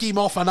 They've ripped him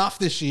off enough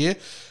this year.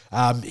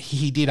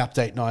 He did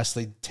update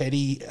nicely.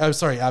 DCE,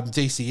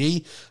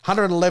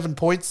 111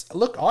 points.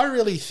 Look, I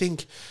really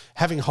think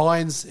having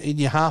Hines in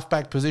your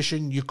halfback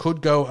position, you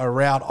could go a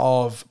route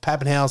of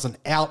Pappenhausen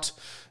out,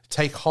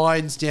 take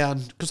Hines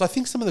down, because I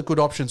think some of the good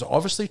options are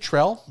obviously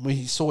Trell.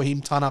 We saw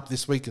him ton up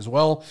this week as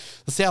well.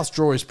 The South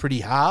draw is pretty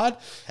hard.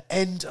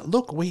 And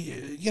look,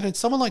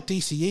 someone like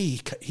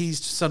DCE,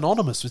 he's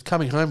synonymous with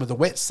coming home with a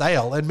wet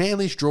sail, and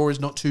Manly's draw is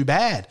not too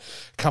bad.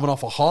 Coming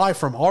off a high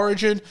from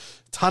Origin,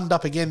 tonned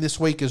up again this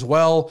week as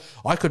well.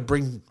 I could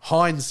run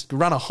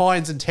a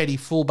Hines and Teddy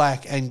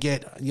fullback and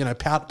get,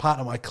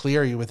 partner my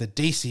Cleary with a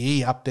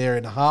DCE up there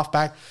in a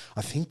halfback.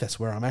 I think that's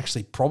where I'm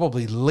actually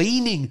probably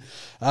leaning.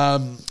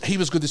 He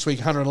was good this week,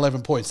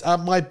 111 points.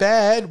 My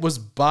bad was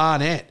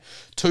Barnett.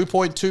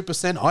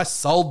 2.2%. I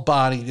sold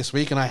Barney this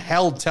week and I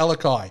held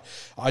Talakai.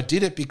 I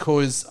did it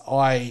because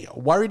I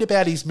worried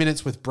about his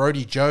minutes with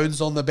Brodie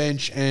Jones on the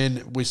bench,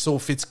 and we saw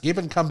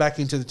Fitzgibbon come back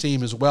into the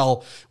team as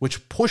well,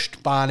 which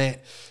pushed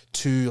Barnett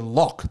to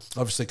lock.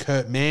 Obviously,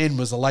 Kurt Mann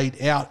was a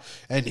late out,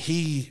 and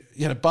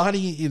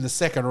Barney in the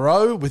second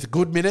row with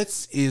good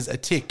minutes is a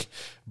tick.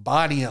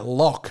 Barney at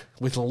lock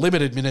with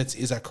limited minutes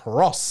is a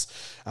cross.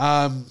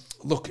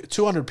 Look,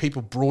 200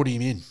 people brought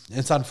him in.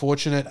 It's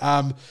unfortunate.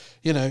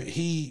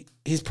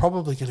 He's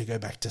probably going to go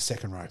back to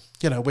second row.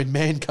 When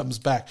Mann comes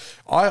back,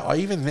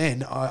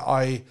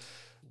 I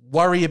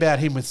worry about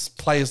him with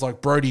players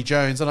like Brodie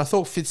Jones, and I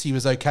thought Fitzy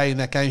was okay in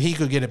that game. He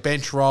could get a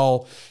bench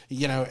role,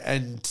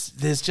 and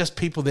there's just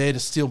people there to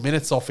steal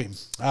minutes off him,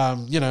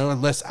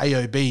 unless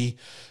AOB,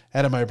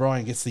 Adam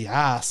O'Brien, gets the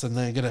ass and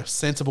they get a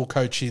sensible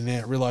coach in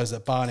there, realise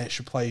that Barnett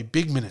should play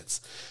big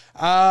minutes.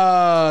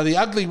 The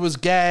ugly was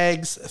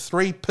Gags,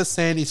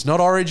 3%. It's not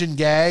Origin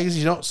Gags.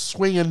 You're not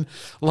swinging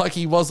like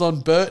he was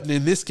on Burton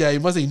in this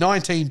game, was he?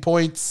 19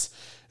 points.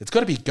 It's got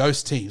to be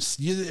ghost teams.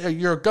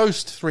 You're a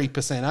ghost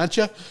 3%, aren't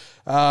you?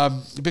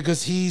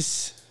 Because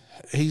he's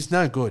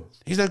no good.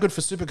 He's no good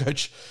for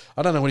Supercoach.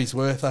 I don't know what he's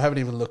worth. I haven't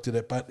even looked at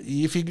it. But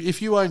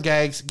if you own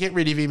Gags, get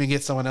rid of him and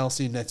get someone else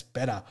in that's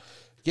better.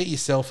 Get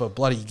yourself a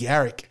bloody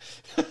Garrick.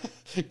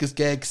 Because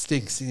Gag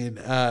stinks in.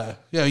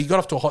 He got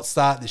off to a hot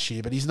start this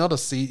year, but he's not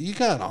you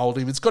can't hold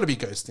him. It's got to be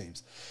ghost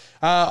teams.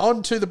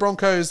 On to the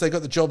Broncos. They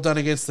got the job done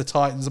against the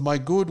Titans. And my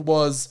good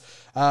was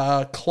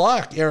Aaron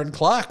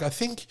Clark. I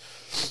think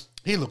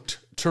he looked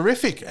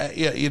terrific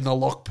in the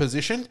lock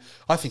position.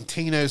 I think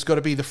Tino's got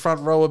to be the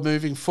front rower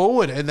moving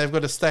forward, and they've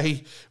got to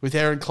stay with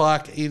Aaron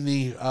Clark in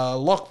the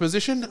lock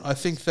position. I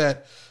think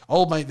that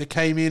old mate that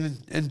came in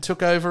and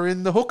took over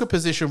in the hooker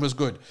position was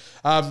good.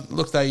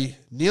 Look, they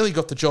nearly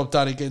got the job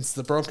done against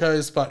the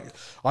Broncos, but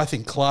I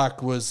think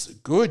Clark was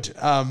good.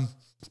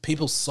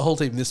 People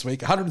sold him this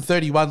week.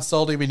 131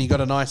 sold him, and he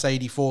got a nice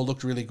 84.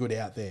 Looked really good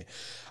out there.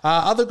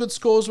 Other good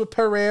scores were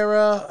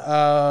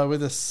Pereira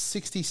with a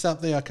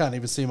 60-something. I can't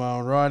even see my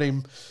own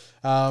writing.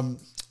 Mo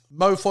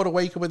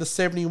Fodaweeka with a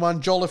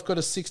 71. Jolliffe got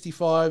a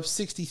 65.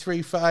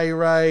 63 for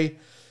A-Ray.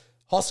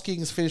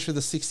 Hoskins finished with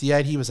a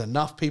 68. He was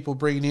enough people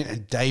bringing in.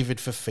 And David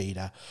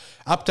Fafita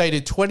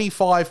updated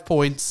 25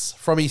 points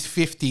from his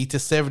 50 to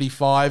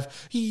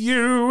 75.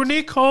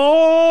 Unicorns!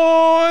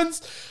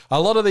 A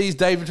lot of these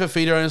David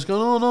Fafita owners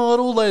going, oh no, it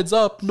all adds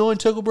up. 9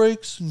 tackle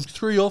breaks and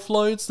 3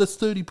 offloads. That's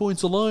 30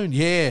 points alone.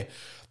 Yeah,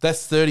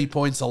 that's 30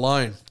 points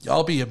alone.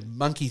 I'll be a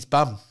monkey's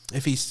bum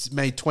if he's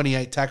made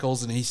 28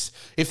 tackles. And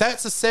if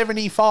that's a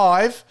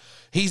 75,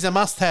 he's a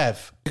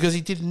must-have because he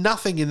did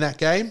nothing in that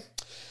game.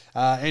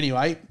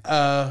 Anyway,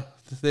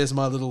 there's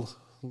my little,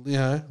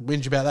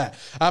 whinge about that.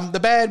 The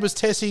bad was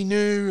Tessie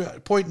New,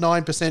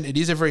 0.9%. It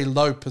is a very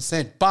low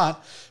percent,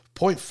 but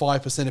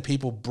 0.5% of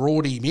people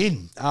brought him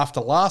in after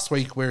last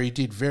week where he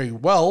did very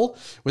well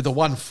with a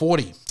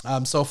 140.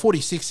 So a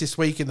 46 this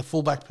week in the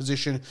fullback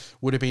position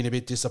would have been a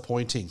bit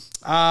disappointing.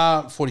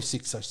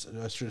 46,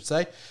 I should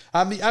say.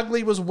 The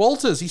ugly was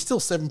Walters. He's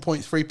still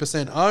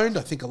 7.3% owned.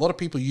 I think a lot of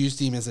people used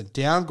him as a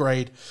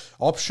downgrade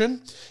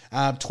option.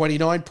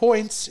 29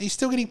 points. He's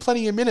still getting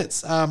plenty of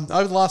minutes.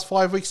 Over the last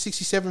 5 weeks,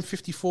 67,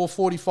 54,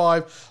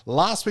 45.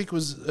 Last week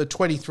was a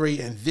 23,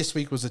 and this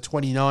week was a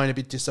 29. A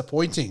bit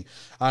disappointing,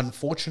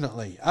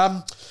 unfortunately.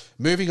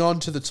 Moving on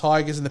to the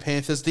Tigers and the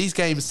Panthers. These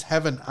games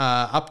haven't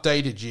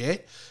updated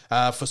yet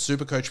for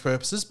Supercoach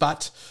purposes,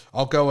 but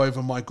I'll go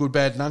over my good,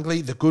 bad, and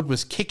ugly. The good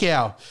was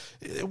Kickow.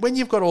 When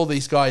you've got all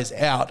these guys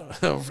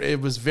out,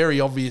 it was very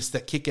obvious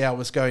that Kickow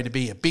was going to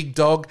be a big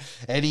dog,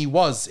 and he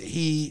was.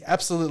 He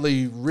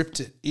absolutely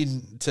ripped it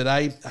in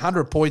today.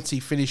 100 points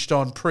he finished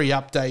on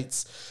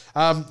pre-updates.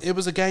 It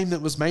was a game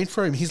that was made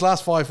for him. His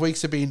last 5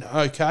 weeks have been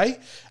okay.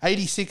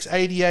 86,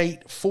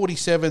 88,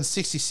 47,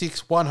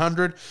 66,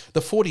 100. The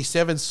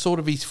 47's sort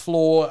of his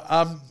floor.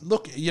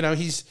 Look,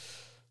 he's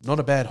not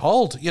a bad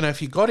hold.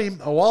 If you got him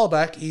a while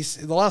back,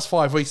 the last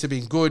 5 weeks have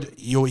been good.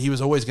 He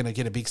was always going to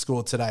get a big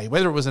score today.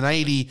 Whether it was an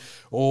 80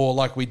 or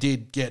like we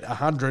did get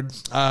 100,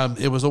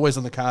 it was always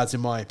on the cards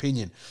in my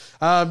opinion.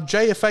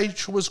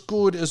 JFH was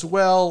good as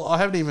well. I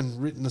haven't even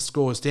written the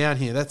scores down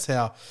here. That's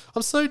how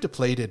I'm so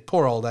depleted.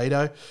 Poor old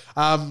Ado.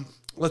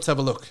 Let's have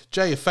a look.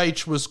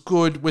 JFH was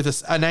good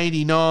with an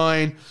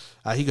 89.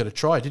 He got a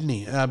try, didn't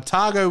he?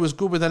 Targo was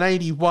good with an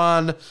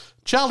 81.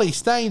 Charlie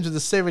Staines with a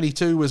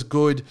 72 was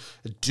good.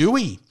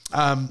 Dewey.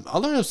 I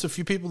noticed a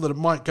few people that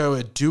might go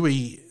a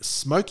Dewey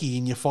Smoky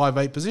in your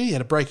 5'8 position. He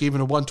had a break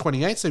even of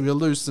 128, so you'll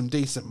lose some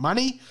decent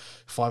money.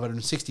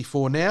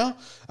 564 now.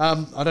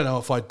 I don't know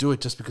if I'd do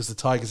it just because the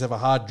Tigers have a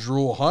hard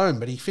draw home,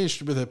 but he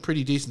finished with a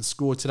pretty decent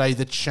score today.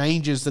 The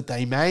changes that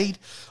they made,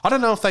 I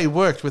don't know if they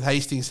worked with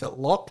Hastings at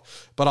lock,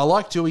 but I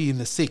like Dewey in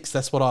the 6.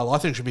 That's what I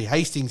think it should be.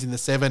 Hastings in the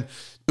 7,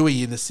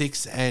 Dewey in the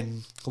 6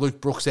 and Luke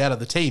Brooks out of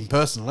the team,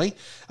 personally.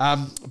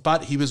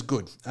 But he was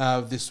good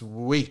this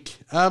week.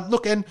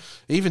 Look, and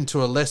even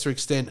to a lesser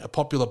extent, a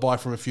popular buy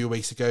from a few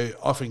weeks ago,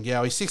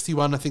 Offengow.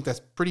 61, I think that's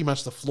pretty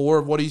much the floor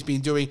of what he's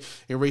been doing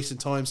in recent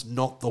times,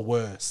 not the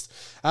worst.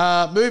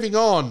 Moving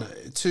on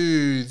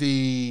to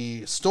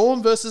the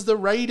Storm versus the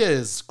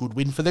Raiders. Good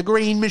win for the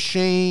Green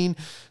Machine,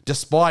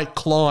 despite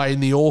Klein,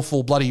 the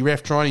awful bloody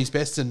ref, trying his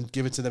best and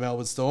give it to the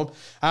Melbourne Storm.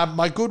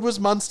 My good was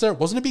Munster. It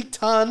wasn't a big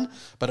ton,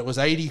 but it was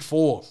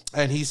 84.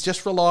 And he's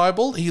just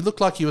reliable. He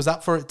looked like he was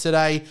up for it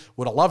today.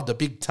 Would have loved a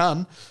big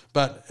ton,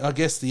 but I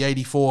guess the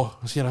 84,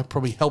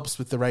 probably helps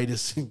with the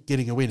Raiders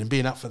getting a win and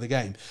being up for the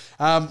game.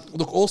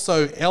 Look,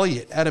 also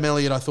Adam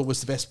Elliott, I thought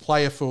was the best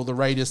player for the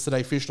Raiders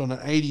today, fished on an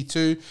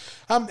 82.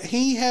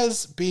 He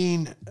has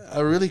been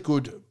a really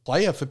good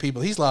player for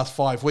people. His last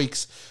 5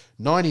 weeks,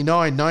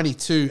 99,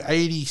 92,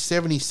 80,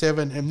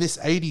 77, and this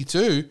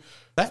 82,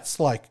 that's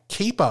like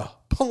keeper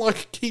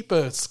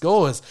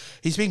scores.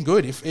 He's been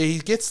good. If he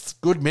gets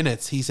good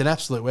minutes, he's an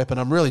absolute weapon.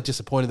 I'm really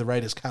disappointed the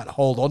Raiders can't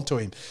hold on to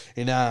him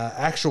in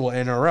actual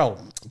NRL.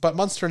 But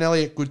Munster and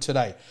Elliott, good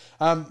today.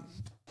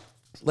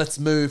 Let's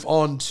move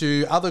on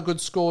to other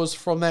good scores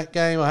from that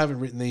game. I haven't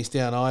written these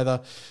down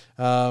either.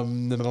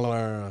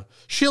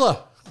 Schiller.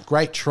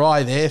 Great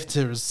try there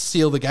to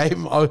seal the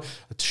game.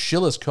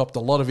 Schiller's copped a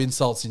lot of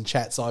insults in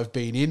chats I've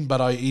been in,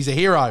 but he's a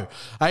hero.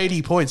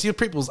 80 points. You're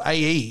people's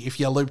AE if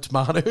you looped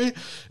Manu,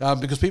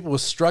 because people were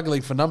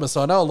struggling for numbers.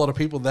 So I know a lot of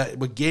people that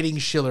were getting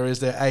Schiller as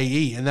their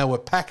AE, and they were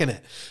packing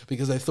it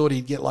because they thought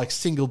he'd get like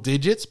single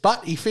digits,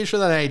 but he finished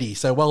with an 80,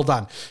 so well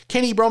done.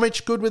 Kenny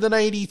Bromwich, good with an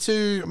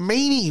 82.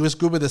 Meaney was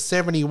good with a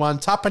 71.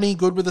 Tuppeny,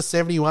 good with a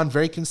 71,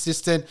 very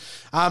consistent.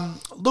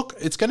 Look,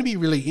 it's going to be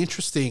really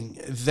interesting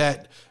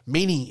that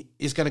Meaney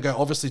is going to go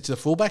obviously to the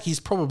fullback. He's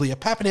probably a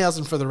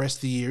Pappenhausen for the rest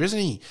of the year, isn't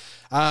he?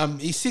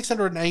 He's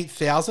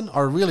 608,000.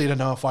 I really don't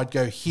know if I'd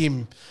go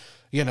him,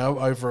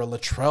 over a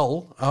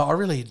Latrell. I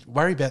really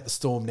worry about the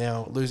Storm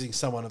now losing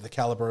someone of the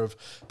caliber of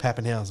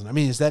Pappenhausen. I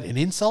mean, is that an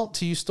insult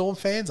to you Storm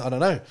fans? I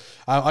don't know.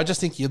 I just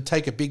think you'd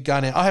take a big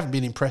gun out. I haven't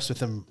been impressed with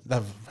them.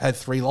 They've had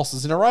 3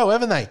 losses in a row,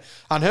 haven't they?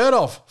 Unheard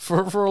of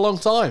for a long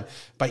time.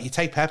 But you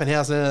take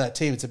Pappenhausen out of that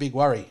team, it's a big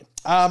worry.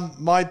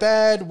 My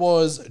bad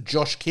was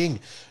Josh King,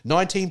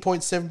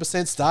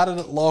 19.7%, started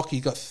at lock. He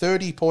got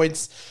 30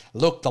 points.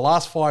 Look, the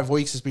last 5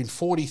 weeks has been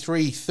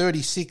 43,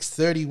 36,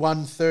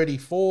 31,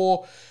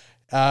 34,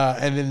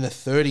 and then the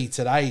 30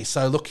 today.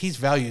 So look, his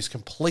value is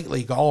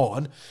completely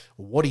gone.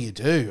 What do you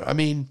do? I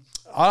mean,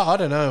 I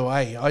don't know,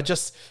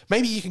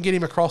 maybe you can get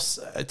him across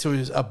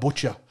to a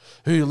butcher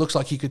who looks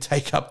like he could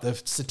take up the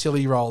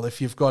Satilli role if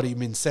you've got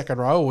him in second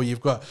row, or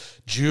you've got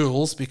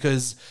Jules,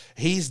 because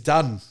he's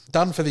done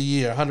for the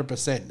year,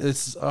 100%.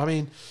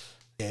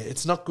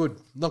 It's not good.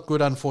 Not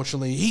good,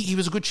 unfortunately. He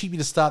was a good cheapie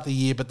to start the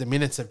year, but the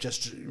minutes have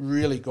just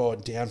really gone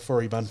down for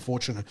him,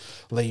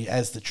 unfortunately,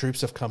 as the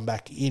troops have come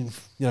back in,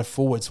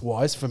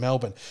 forwards-wise for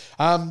Melbourne.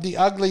 The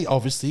ugly,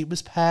 obviously, it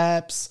was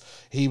Paps.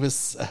 He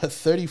was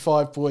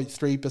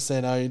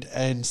 35.3% owned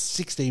and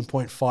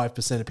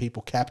 16.5% of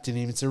people captain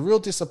him. It's a real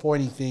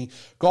disappointing thing.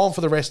 Gone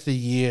for the rest of the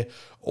year.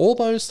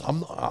 Almost,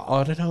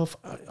 I don't know if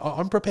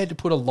I'm prepared to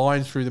put a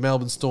line through the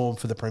Melbourne Storm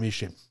for the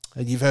premiership.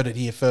 And you've heard it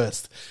here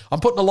first. I'm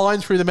putting a line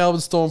through the Melbourne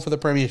Storm for the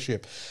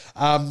premiership.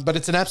 But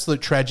it's an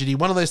absolute tragedy.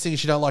 One of those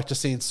things you don't like to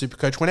see in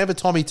Supercoach. Whenever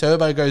Tommy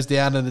Turbo goes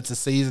down and it's a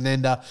season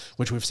ender,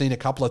 which we've seen a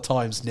couple of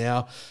times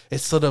now, it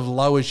sort of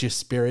lowers your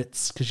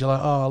spirits because you're like,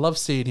 I love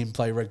seeing him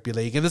play rugby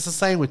league. And it's the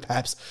same with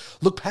Paps.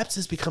 Look, Paps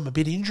has become a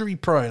bit injury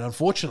prone,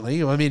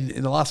 unfortunately. I mean,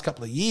 in the last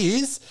couple of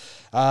years.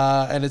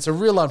 And it's a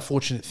real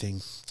unfortunate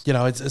thing.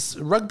 It's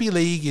rugby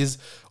league is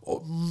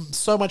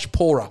so much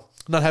poorer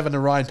not having a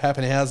Ryan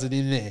Pappenhausen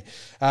in there.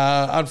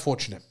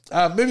 Unfortunate.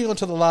 Moving on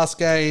to the last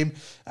game,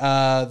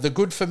 the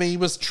good for me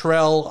was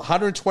Trell,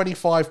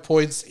 125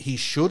 points. He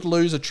should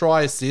lose a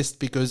try assist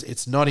because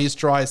it's not his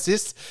try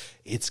assist.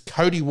 It's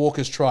Cody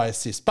Walker's try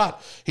assist.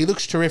 But he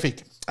looks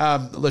terrific.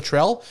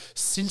 Latrell,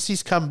 since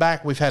he's come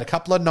back, we've had a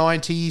couple of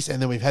 90s,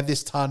 and then we've had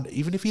this ton.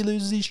 Even if he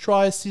loses his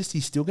try assist,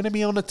 he's still going to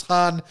be on a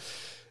ton.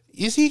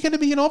 Is he going to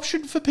be an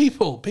option for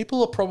people? People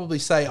will probably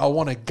say, I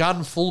want a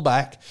gun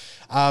fullback.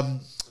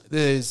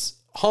 There's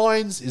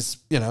Hines is,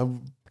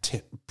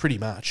 pretty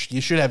much.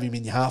 You should have him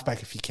in your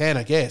halfback if you can,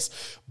 I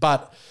guess.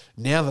 But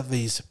now that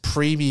these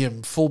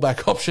premium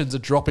fullback options are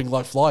dropping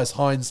like flies,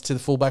 Hines to the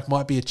fullback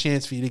might be a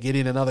chance for you to get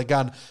in another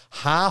gun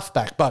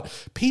halfback.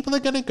 But people are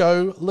going to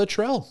go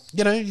Latrell.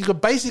 You've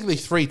got basically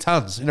 3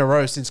 tons in a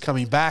row since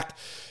coming back.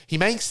 He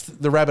makes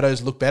the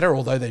Rabbitohs look better,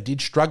 although they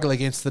did struggle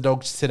against the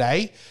Dogs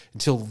today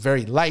until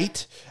very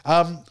late.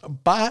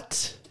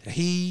 But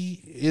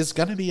he is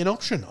going to be an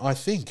option, I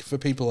think, for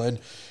people. And,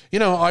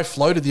 I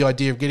floated the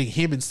idea of getting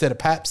him instead of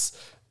Paps.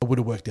 It would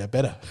have worked out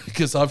better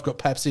because I've got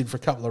Paps in for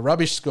a couple of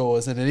rubbish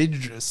scores and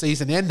an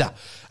season ender.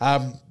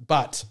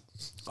 But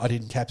I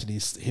didn't captain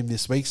him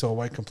this week, so I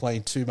won't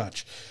complain too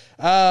much.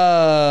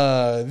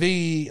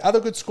 The other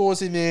good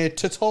scores in there,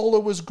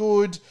 Totola was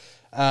good.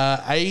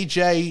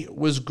 AJ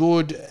was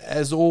good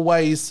as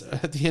always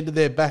at the end of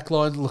their back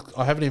line. Look,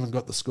 I haven't even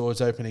got the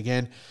scores open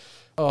again.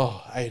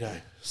 Oh, Ado,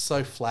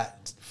 so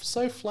flat.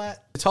 So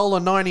flat. Tola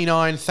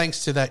 99,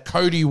 thanks to that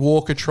Cody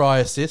Walker try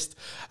assist.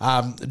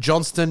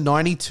 Johnston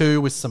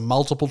 92 with some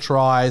multiple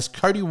tries.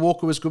 Cody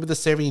Walker was good with the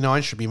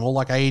 79, should be more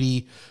like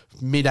 80,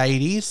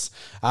 mid-80s.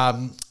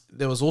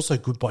 There was also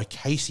good by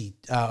Casey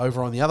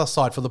over on the other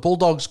side for the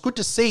Bulldogs. Good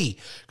to see,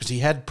 because he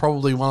had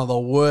probably one of the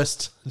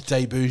worst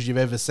debuts you've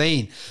ever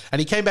seen. And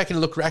he came back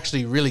and looked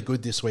actually really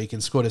good this week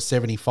and scored a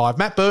 75.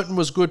 Matt Burton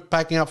was good,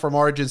 packing up from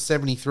Origin,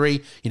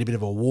 73. In a bit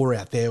of a war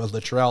out there with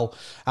Latrell.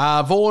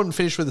 Vaughan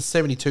finished with a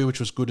 72, which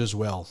was good as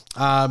well.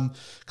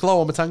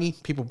 Kaloa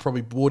Matangi, people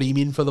probably brought him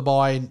in for the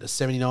buy, in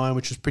 79,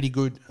 which was pretty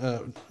good.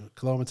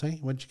 Kaloa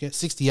Matangi, what did you get?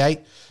 68,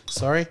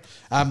 sorry.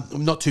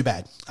 Not too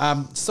bad.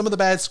 Some of the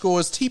bad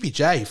scores,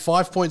 TPJ,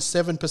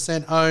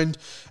 5.7% owned,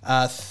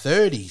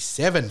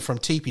 37 from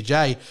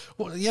TPJ.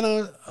 Well,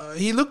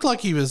 he looked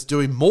like he was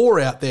doing more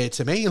out there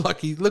to me.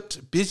 Like, he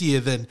looked busier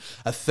than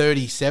a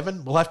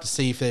 37. We'll have to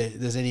see if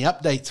there's any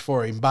updates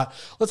for him. But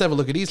let's have a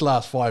look at his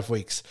last 5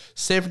 weeks.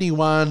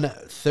 71,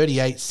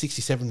 38,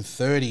 67,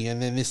 30,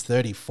 and then this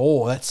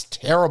 34. That's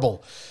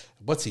terrible.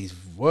 What's his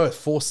worth?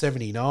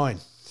 479.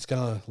 He's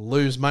going to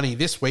lose money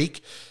this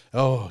week.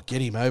 Oh,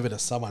 get him over to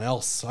someone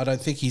else. I don't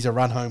think he's a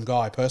run-home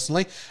guy,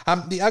 personally.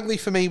 The ugly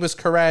for me was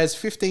Carraz,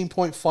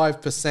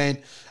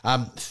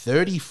 15.5%,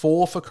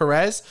 34 for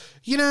Carraz.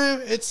 He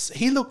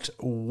looked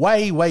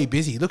way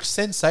busy. He looked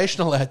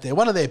sensational out there.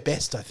 One of their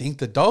best, I think,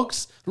 the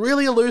Dogs.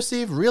 Really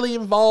elusive, really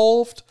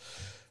involved.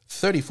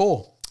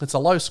 34. It's a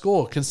low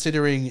score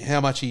considering how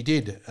much he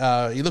did.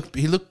 He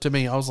looked to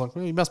me, I was like,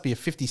 well, he must be a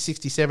 50,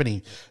 60,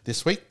 70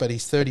 this week, but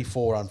he's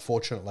 34,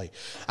 unfortunately.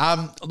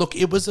 Look,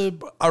 it was a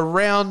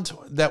round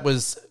that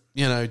was,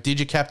 did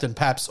you captain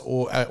Paps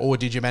or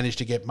did you manage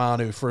to get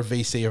Manu for a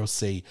VC or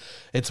C?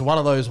 It's one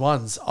of those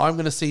ones. I'm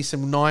going to see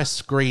some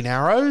nice green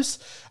arrows,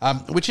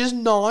 which is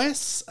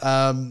nice.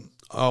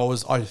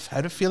 I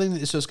had a feeling that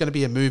this was going to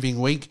be a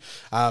moving week.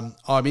 I'm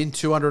in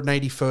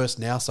 281st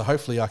now, so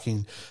hopefully I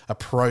can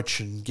approach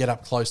and get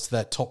up close to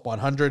that top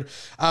 100.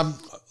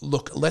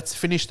 Look, let's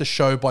finish the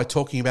show by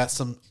talking about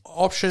some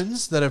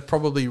options that have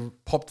probably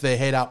popped their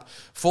head up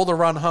for the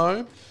run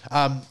home.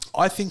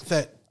 I think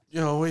that,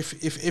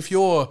 if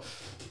you're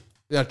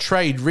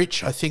trade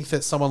rich, I think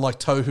that someone like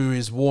Tohu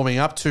is warming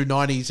up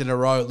 290s in a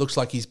row. It looks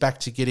like he's back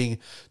to getting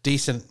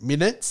decent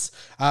minutes.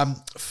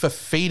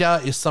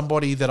 Fafita is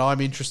somebody that I'm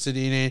interested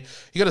in.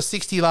 He got a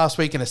 60 last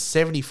week and a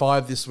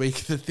 75 this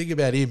week. The thing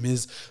about him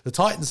is the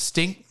Titans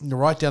stink. They're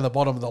right down the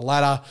bottom of the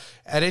ladder.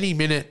 At any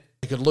minute,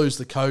 he could lose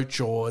the coach,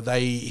 or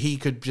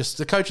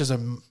the coach is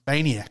a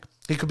maniac.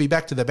 He could be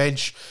back to the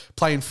bench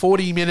playing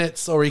 40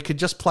 minutes, or he could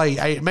just play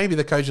 8. Maybe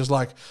the coach is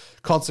like,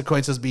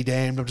 consequences be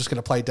damned, I'm just going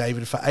to play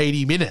David for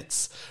 80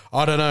 minutes.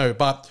 I don't know.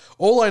 But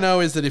all I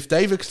know is that if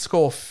David could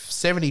score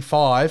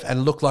 75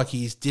 and look like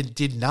he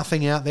did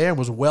nothing out there and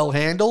was well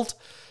handled,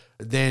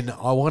 then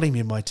I want him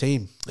in my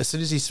team. As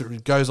soon as he sort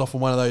of goes off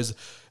on one of those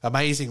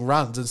amazing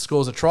runs and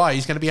scores a try,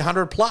 he's going to be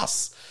 100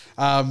 plus.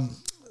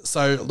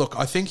 So, look,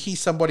 I think he's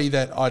somebody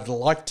that I'd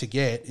like to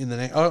get in the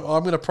next. I'm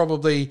going to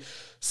probably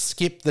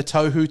skip the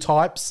Tohu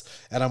types,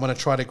 and I'm going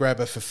to try to grab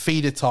a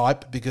Fafita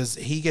type because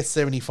he gets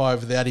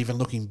 75 without even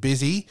looking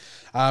busy.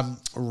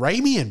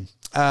 Ramian,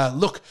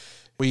 look,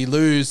 we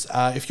lose.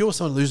 If you're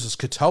someone who loses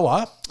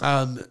Katoa,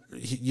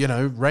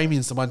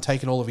 Ramian's the one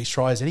taking all of his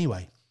tries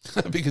anyway.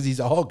 Because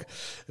he's a hog.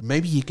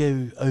 Maybe you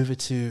go over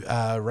to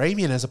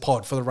Ramian as a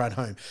pod for the run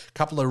home.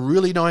 Couple of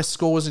really nice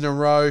scores in a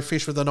row.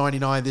 Fish with a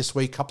 99 this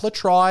week. Couple of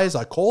tries.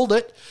 I called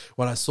it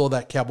when I saw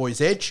that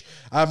Cowboys edge.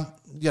 I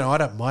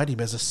don't mind him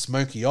as a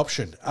smoky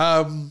option.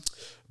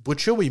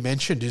 Butcher, we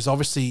mentioned, is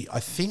obviously, I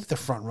think, the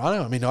front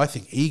runner. I mean, I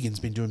think Egan's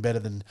been doing better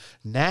than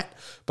Nat,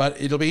 but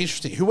it'll be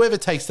interesting. Whoever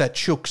takes that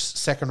Chooks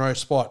second row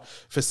spot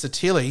for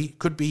Satili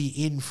could be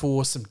in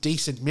for some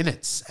decent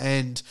minutes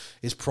and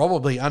is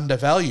probably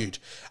undervalued.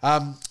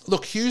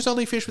 Look, Hughes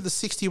only fished with a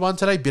 61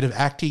 today. Bit of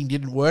acting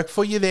didn't work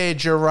for you there,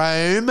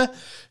 Jerome,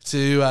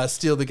 to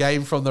steal the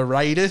game from the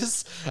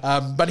Raiders.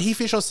 But he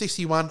fished on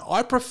 61.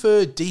 I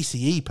prefer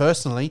DCE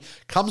personally.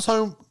 Comes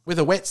home with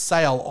a wet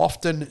sail,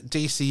 often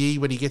DCE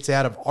when he gets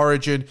out of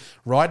Origin,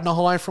 riding a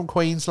high from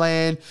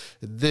Queensland.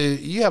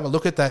 You have a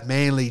look at that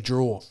Manly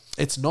draw.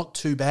 It's not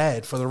too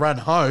bad for the run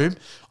home.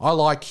 I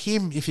like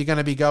him if you're going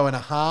to be going a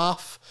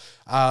half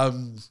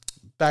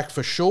back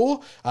for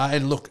sure.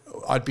 And look,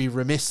 I'd be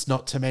remiss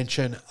not to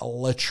mention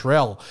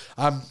Latrell.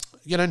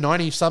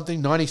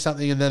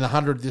 90-something, and then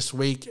 100 this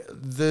week.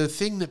 The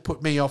thing that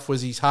put me off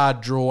was his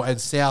hard draw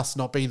and South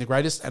not being the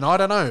greatest. And I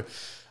don't know,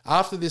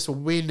 after this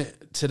win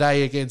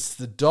today against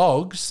the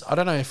Dogs, I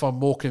don't know if I'm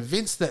more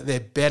convinced that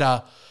they're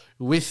better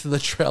with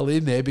Latrell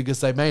in there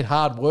because they made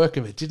hard work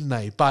of it, didn't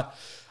they? But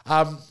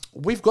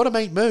we've got to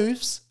make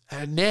moves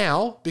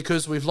now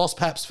because we've lost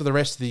Paps for the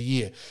rest of the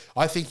year.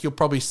 I think you'll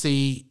probably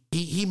see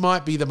he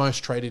might be the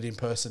most traded in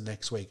person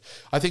next week.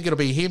 I think it'll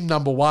be him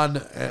number one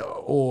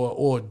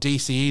or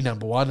DCE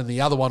number one, and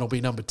the other one will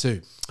be number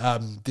two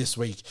this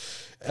week.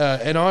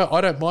 And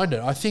I don't mind it.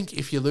 I think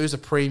if you lose a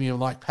premium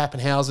like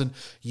Pappenhausen,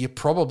 you're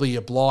probably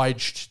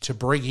obliged to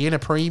bring in a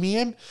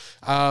premium.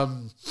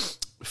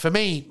 For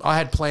me, I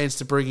had plans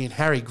to bring in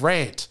Harry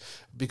Grant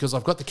because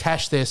I've got the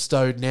cash there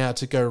stowed now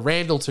to go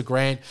Randall to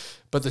Grant.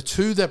 But the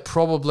two that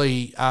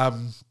probably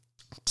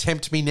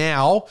tempt me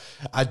now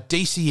are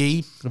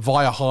DCE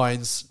via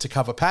Hines to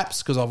cover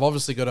Paps, because I've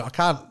obviously got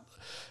to,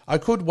 I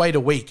could wait a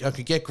week. I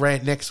could get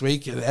Grant next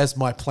week as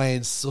my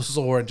plans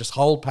saw and just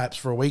hold Paps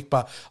for a week,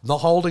 but I'm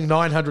not holding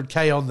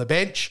 900K on the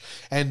bench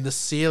and the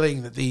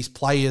ceiling that these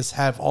players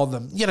have on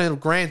them.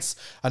 Grant's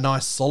a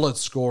nice solid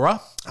scorer,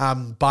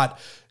 but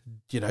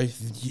you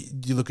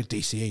look at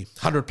DCE,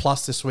 100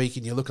 plus this week,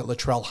 and you look at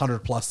Latrell, 100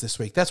 plus this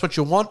week. That's what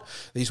you want,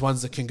 these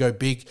ones that can go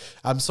big.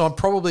 So I'm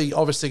probably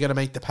obviously going to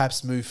make the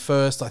Paps move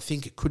first. I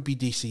think it could be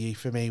DCE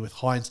for me with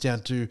Hines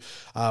down to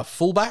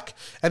fullback.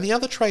 And the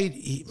other trade,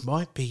 it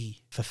might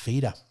be for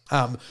Feeder.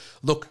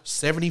 Look,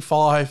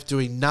 75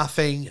 doing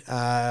nothing,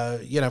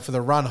 for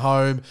the run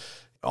home.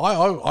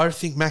 I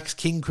think Max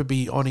King could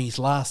be on his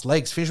last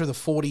legs. Finished with a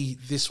 40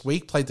 this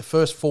week, played the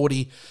first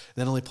 40,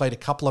 then only played a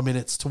couple of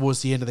minutes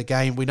towards the end of the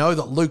game. We know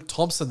that Luke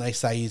Thompson, they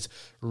say, is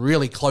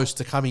really close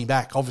to coming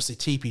back. Obviously,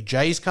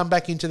 TPJ's come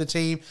back into the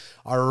team.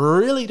 I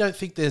really don't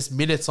think there's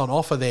minutes on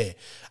offer there,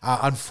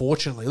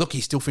 unfortunately. Look,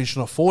 he's still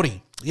finishing off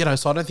 40,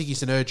 so I don't think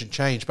he's an urgent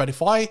change. But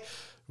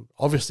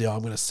obviously, I'm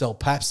going to sell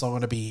Paps. I'm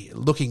going to be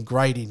looking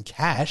great in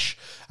cash.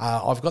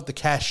 I've got the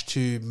cash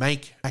to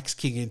make Max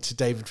King into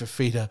David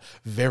Fafita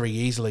very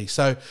easily.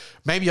 So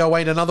maybe I'll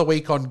wait another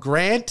week on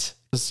Grant.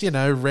 Because,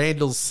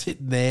 Randall's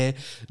sitting there,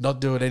 not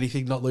doing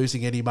anything, not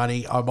losing any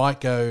money. I might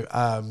go,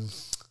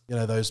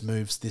 those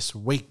moves this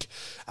week.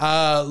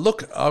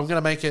 Look, I'm going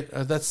to make it,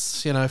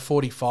 that's,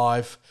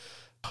 45.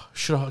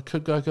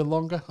 Could go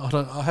longer?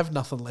 I have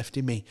nothing left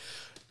in me.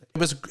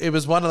 It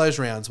was one of those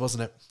rounds,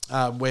 wasn't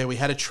it, where we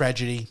had a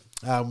tragedy.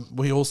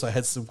 We also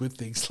had some good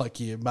things like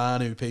your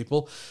Manu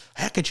people.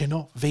 How could you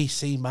not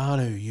VC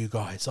Manu, you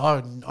guys?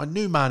 I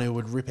knew Manu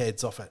would rip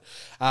heads off it.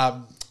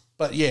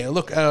 But yeah,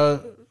 look,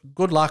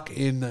 good luck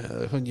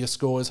in your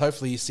scores.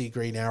 Hopefully you see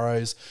green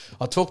arrows.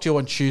 I'll talk to you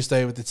on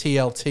Tuesday with the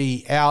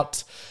TLT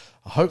out.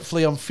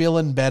 Hopefully I'm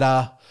feeling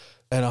better.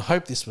 And I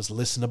hope this was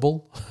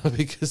listenable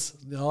because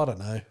I don't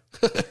know.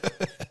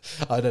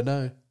 I don't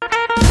know.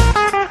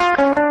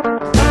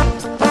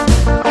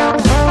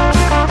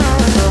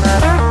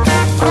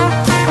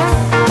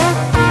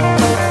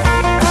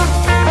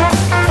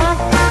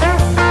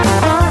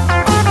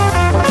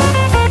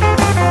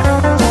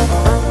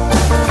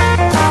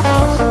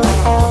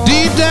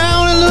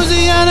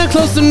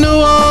 Close to New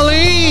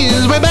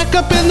Orleans, way back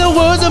up in the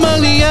woods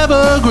among the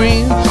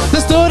evergreens. There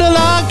stood a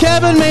log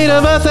cabin made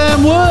of earth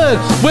and wood,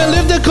 where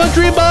lived a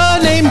country boy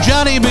named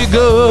Johnny Be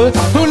Good,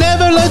 who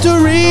never learned to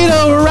read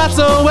or write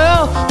so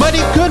well, but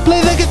he could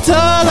play the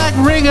guitar like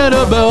ringing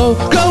a bell.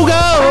 Go,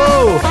 go!